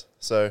 Anyways,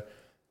 so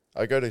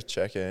I go to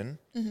check in,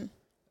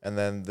 and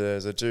then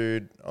there's a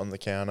dude on the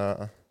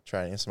counter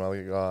training some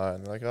other guy,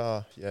 and they're like,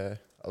 oh, yeah.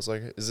 I was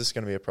like, is this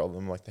going to be a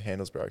problem? Like, the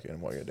handle's broken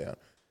and won't go down.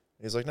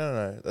 He's like,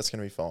 no, that's going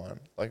to be fine.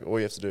 Like, all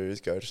you have to do is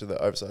go to the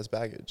oversized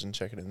baggage and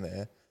check it in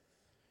there.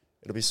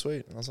 It'll be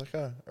sweet. And I was like,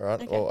 oh, all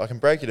right. Okay. Or I can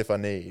break it if I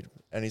need.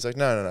 And he's like,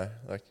 no.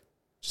 Like,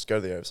 just go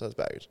to the oversized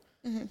baggage.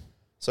 Mm-hmm.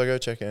 So I go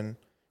check in,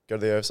 go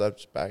to the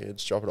oversized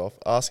baggage, drop it off,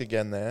 ask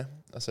again there.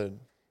 I said,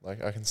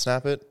 I can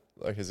snap it.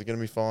 Like, is it going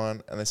to be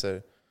fine? And they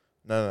said,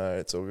 no,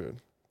 it's all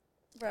good.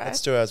 Right.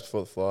 It's 2 hours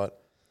before the flight.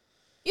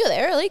 You're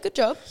there early. Good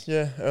job.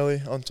 Yeah, early,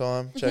 on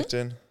time, checked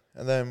in.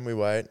 And then we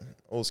wait.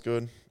 All's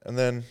good. And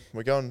then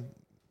we're going,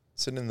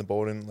 sitting in the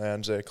boarding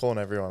lounge there, calling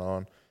everyone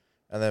on.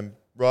 And then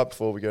right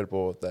before we go to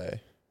board, they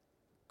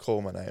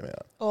call my name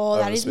out. Oh,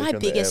 that is my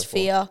biggest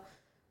fear.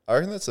 I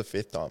reckon that's the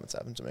 5th time it's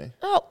happened to me.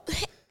 Oh,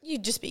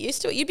 you'd just be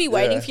used to it. You'd be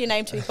waiting for your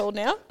name to be called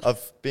now.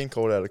 I've been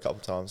called out a couple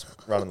of times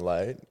running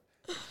late.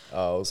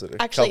 I was at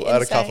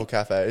a couple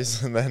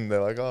cafes, and then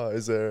they're like, oh,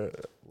 is there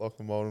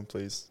Lachlan Walden,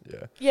 please?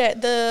 Yeah. Yeah,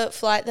 the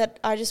flight that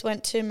I just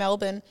went to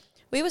Melbourne,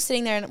 we were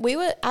sitting there and we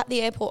were at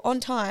the airport on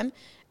time,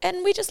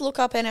 and we just look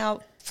up and our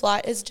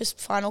flight is just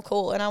final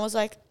call. And I was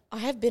like, I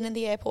have been in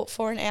the airport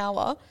for an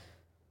hour.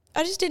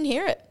 I just didn't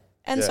hear it.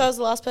 And so I was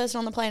the last person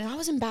on the plane, and I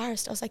was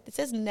embarrassed. I was like, this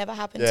has never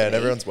happened to me. Yeah, and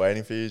everyone's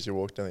waiting for you as you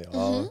walk down the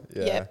aisle.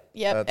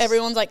 Yeah.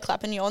 Everyone's like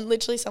clapping you on.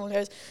 Literally,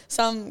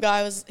 some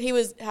guy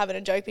was having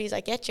a joke, but he's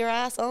like, get your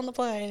ass on the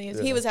plane.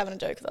 He was having a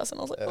joke with us, and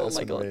I was like, oh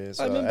my God,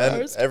 I'm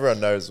embarrassed. And everyone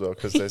knows as well,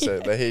 because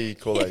they hear you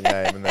call out your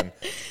name, and then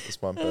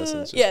this one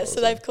person just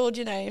so they've called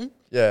your name.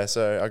 Yeah,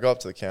 so I go up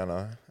to the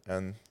counter,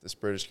 and this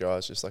British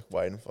guy's just like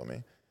waiting for me.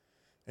 And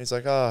he's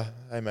like,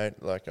 hey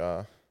mate, like,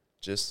 are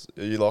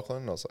you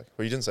Lachlan? And I was like,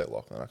 well, you didn't say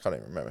Lachlan. I can't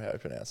even remember how to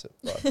pronounce it.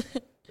 But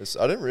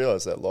I didn't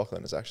realise that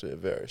Lachlan is actually a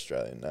very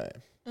Australian name.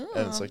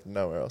 And it's like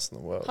nowhere else in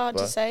the world. Hard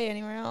to say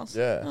anywhere else.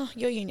 Yeah. Oh,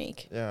 you're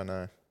unique. Yeah, I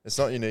know. It's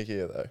not unique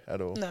here though,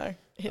 at all. No,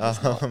 it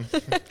is not.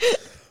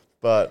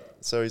 But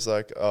so he's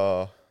like,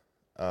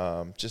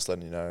 just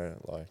letting you know,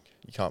 like,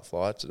 you can't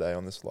fly today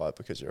on this flight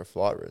because you're a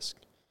flight risk.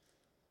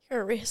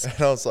 You're a risk.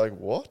 And I was like,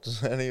 what?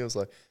 And he was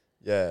like,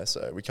 yeah,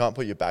 so we can't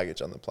put your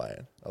baggage on the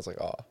plane. I was like,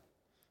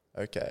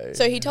 okay.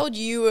 So he told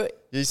you,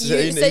 he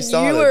said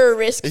you were a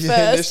risk he first.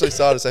 He initially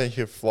started saying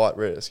you're a flight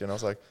risk. And I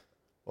was like,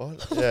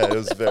 what? Yeah, it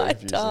was very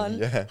confusing. Done?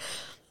 Yeah.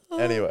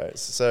 Anyways,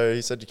 so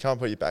he said, you can't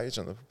put your baggage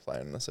on the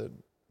plane. And I said,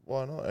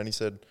 why not? And he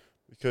said,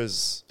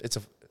 because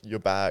your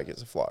bag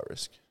is a flight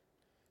risk.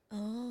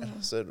 Oh. And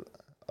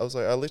I was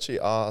like, I literally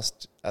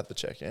asked at the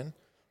check-in.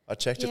 I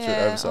checked it through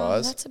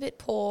oversized. That's a bit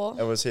poor.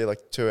 And was here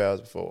like 2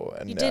 hours before.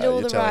 And you now did all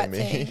you're the telling right me.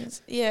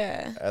 things.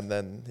 Yeah. And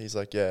then he's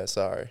like, yeah,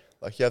 sorry.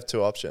 Like, you have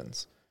two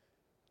options.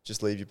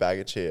 Just leave your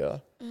baggage here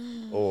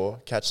or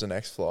catch the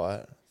next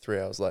flight 3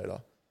 hours later.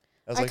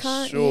 I was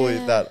like, surely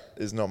that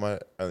is not my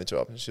only two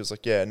options. She was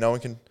like, yeah, no one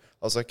can.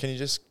 I was like, can you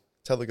just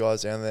tell the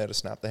guys down there to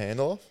snap the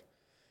handle off?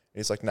 And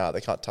he's like, nah,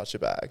 they can't touch your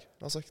bag.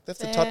 And I was like, they have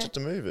to touch it to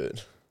move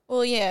it.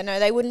 Well, yeah, no,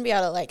 they wouldn't be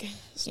able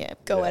to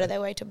go out of their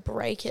way to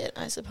break it,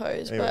 I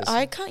suppose. Anyways. But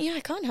I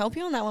can't help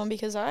you on that one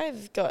because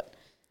I've got,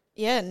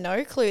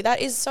 no clue.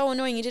 That is so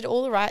annoying. You did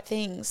all the right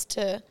things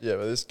to. Yeah,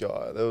 but this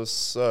guy, that was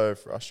so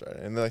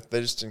frustrating. And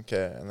they just didn't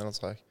care. And then I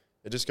was like,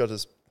 it just got to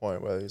this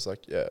point where he's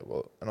like, yeah,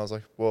 well, and I was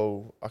like,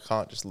 well, I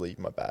can't just leave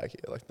my bag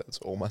here. Like, that's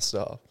all my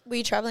stuff. Were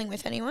you traveling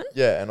with anyone?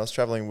 Yeah, and I was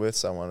traveling with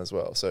someone as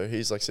well. So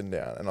he's like sitting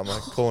down and I'm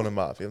like calling him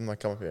up. I'm like,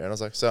 come up here. And I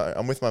was like, so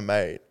I'm with my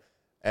mate.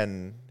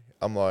 And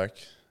I'm like,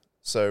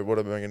 so what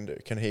am I going to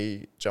do? Can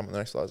he jump on the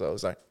next flight? I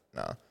was like,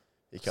 nah,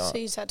 he can't. So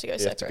you just had to go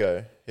separate.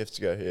 You have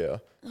to go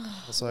here.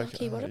 Oh, I was like,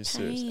 lucky, what a pain.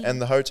 Serious?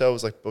 And the hotel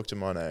was like booked in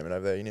my name, and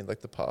over there you need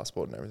like the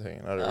passport and everything,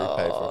 and I had to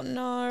repay for it. Oh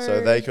no!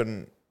 So they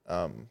couldn't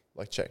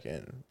like check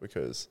in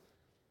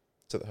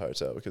to the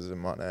hotel because of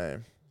my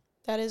name.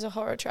 That is a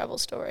horror travel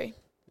story.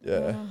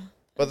 Yeah.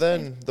 But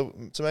then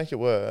to make it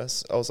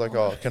worse, I was like,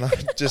 can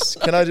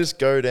I just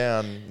go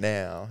down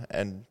now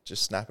and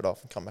just snap it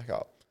off and come back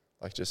up?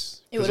 Like,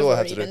 just it would have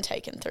already been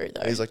taken through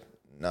though. And he's like,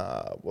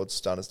 nah,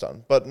 what's done is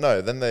done. But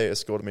no, then they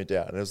escorted me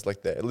down and it was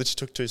like there. It literally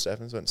took 2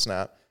 seconds, went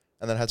snap,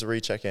 and then I had to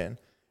recheck in,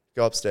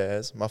 go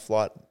upstairs. My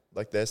flight,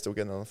 like they're still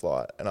getting on the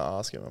flight, and I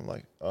ask him, I'm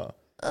like, can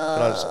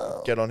I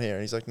just get on here?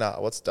 And he's like,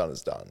 nah, what's done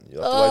is done.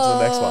 You'll have to wait till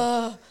the next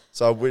one.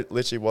 So I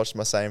literally watched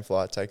my same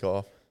flight take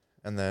off,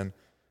 and then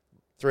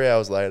 3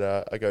 hours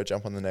later, I go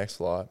jump on the next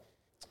flight.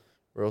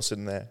 We're all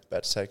sitting there,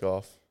 about to take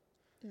off.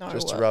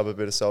 To rub a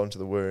bit of salt into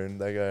the wound.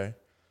 They go,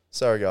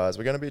 sorry guys,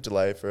 we're going to be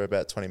delayed for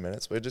about 20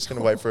 minutes. We're just going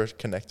to wait for a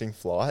connecting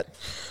flight.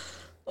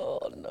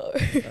 Oh no.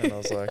 And I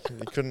was like,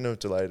 you couldn't have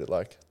delayed it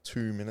like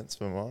 2 minutes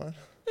for mine.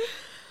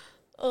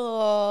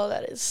 Oh,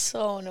 that is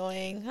so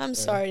annoying. I'm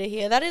sorry to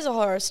hear. That is a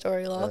horror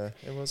story, Locke.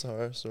 Yeah, it was a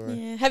horror story.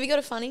 Yeah. Have you got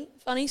a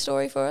funny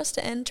story for us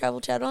to end Travel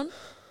Chat on?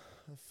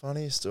 A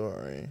funny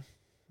story?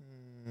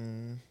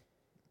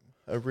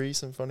 A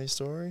recent funny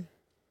story?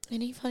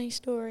 Any funny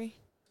story?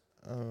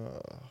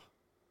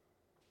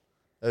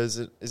 Is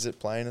it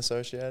plane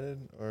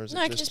associated or is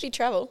it could just be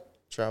travel?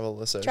 Travel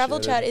associated. Travel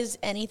Chat is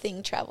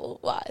anything travel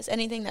wise,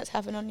 anything that's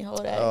happened on your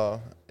holiday.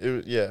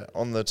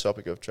 On the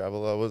topic of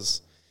travel, I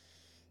was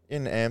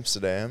in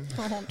Amsterdam.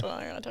 I don't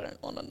want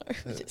to know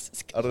who this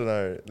is. I don't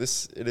know.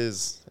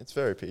 It's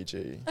very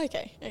PG.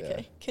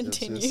 Okay.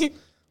 Continue.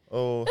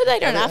 They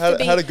don't have to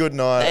be. Had a good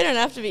night. They don't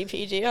have to be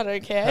PG. I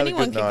don't care. Had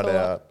Anyone a good can night call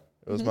out. up.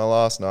 It was my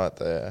last night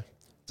there.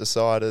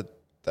 Decided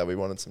that we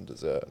wanted some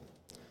dessert.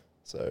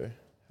 So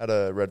had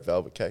a red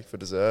velvet cake for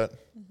dessert.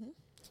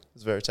 It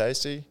was very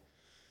tasty.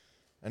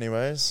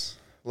 Anyways,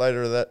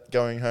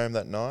 going home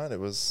that night, it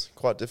was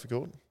quite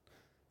difficult.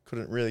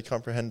 Couldn't really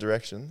comprehend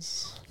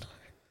directions.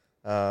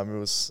 It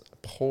was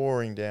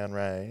pouring down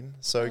rain,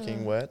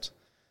 soaking wet,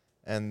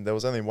 and there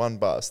was only one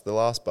bus. The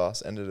last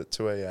bus ended at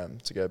 2 a.m.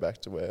 to go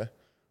back to where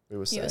we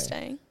were staying. You were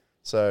staying?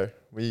 So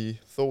we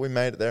thought we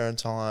made it there in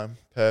time.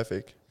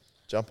 Perfect.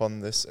 Jump on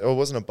this. It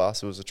wasn't a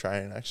bus, it was a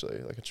train,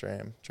 actually, like a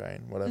train,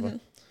 whatever.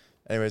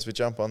 Anyways, we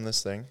jump on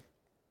this thing.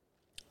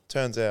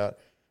 Turns out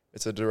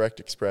it's a direct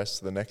express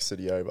to the next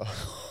city over.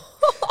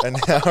 An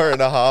hour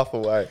and a half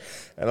away.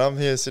 And I'm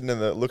here sitting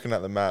looking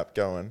at the map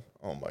going,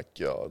 oh my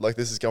God, like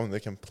this is going the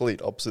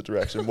complete opposite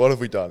direction. What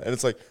have we done? And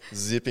it's like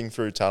zipping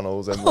through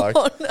tunnels and like,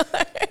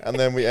 and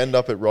then we end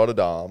up at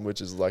Rotterdam, which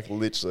is like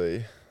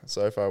literally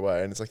so far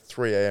away. And it's like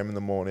 3 a.m. in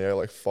the morning,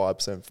 like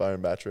 5%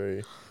 phone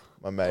battery.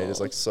 my mate is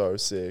like so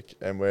sick,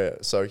 and we're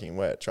soaking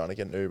wet trying to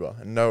get an Uber,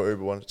 and no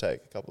Uber wanted to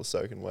take a couple of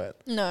soaking wet.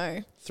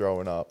 No.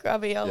 Throwing up.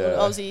 Grubby old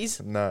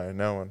Aussies.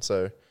 No one.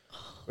 So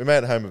we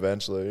made it home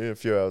eventually, a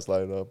few hours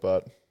later,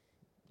 but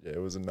yeah,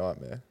 it was a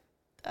nightmare.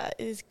 That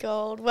is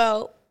gold.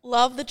 Well,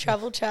 love the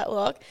travel chat,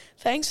 Lock.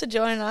 Thanks for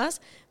joining us.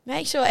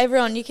 Make sure,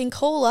 everyone, you can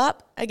call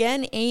up,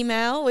 again,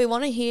 email. We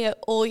want to hear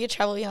all your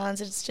travel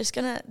yarns. It's just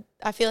going to,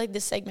 I feel like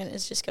this segment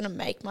is just going to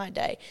make my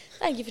day.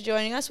 Thank you for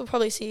joining us. We'll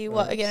probably see you,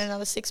 again,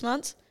 another 6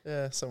 months?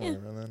 Yeah, somewhere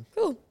around then.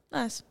 Cool.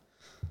 Nice.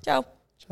 Ciao.